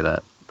made me say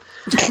that.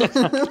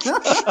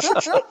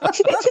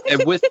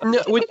 And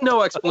with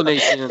no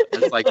explanation,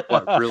 it's like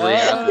what really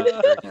happened.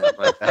 Or anything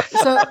like that.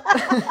 So,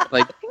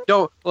 Like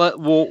don't.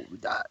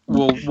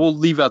 We'll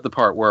leave out the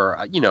part where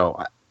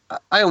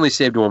I only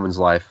saved a woman's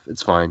life.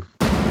 It's fine.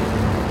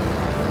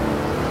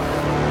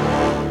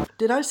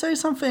 did I say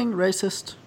something racist?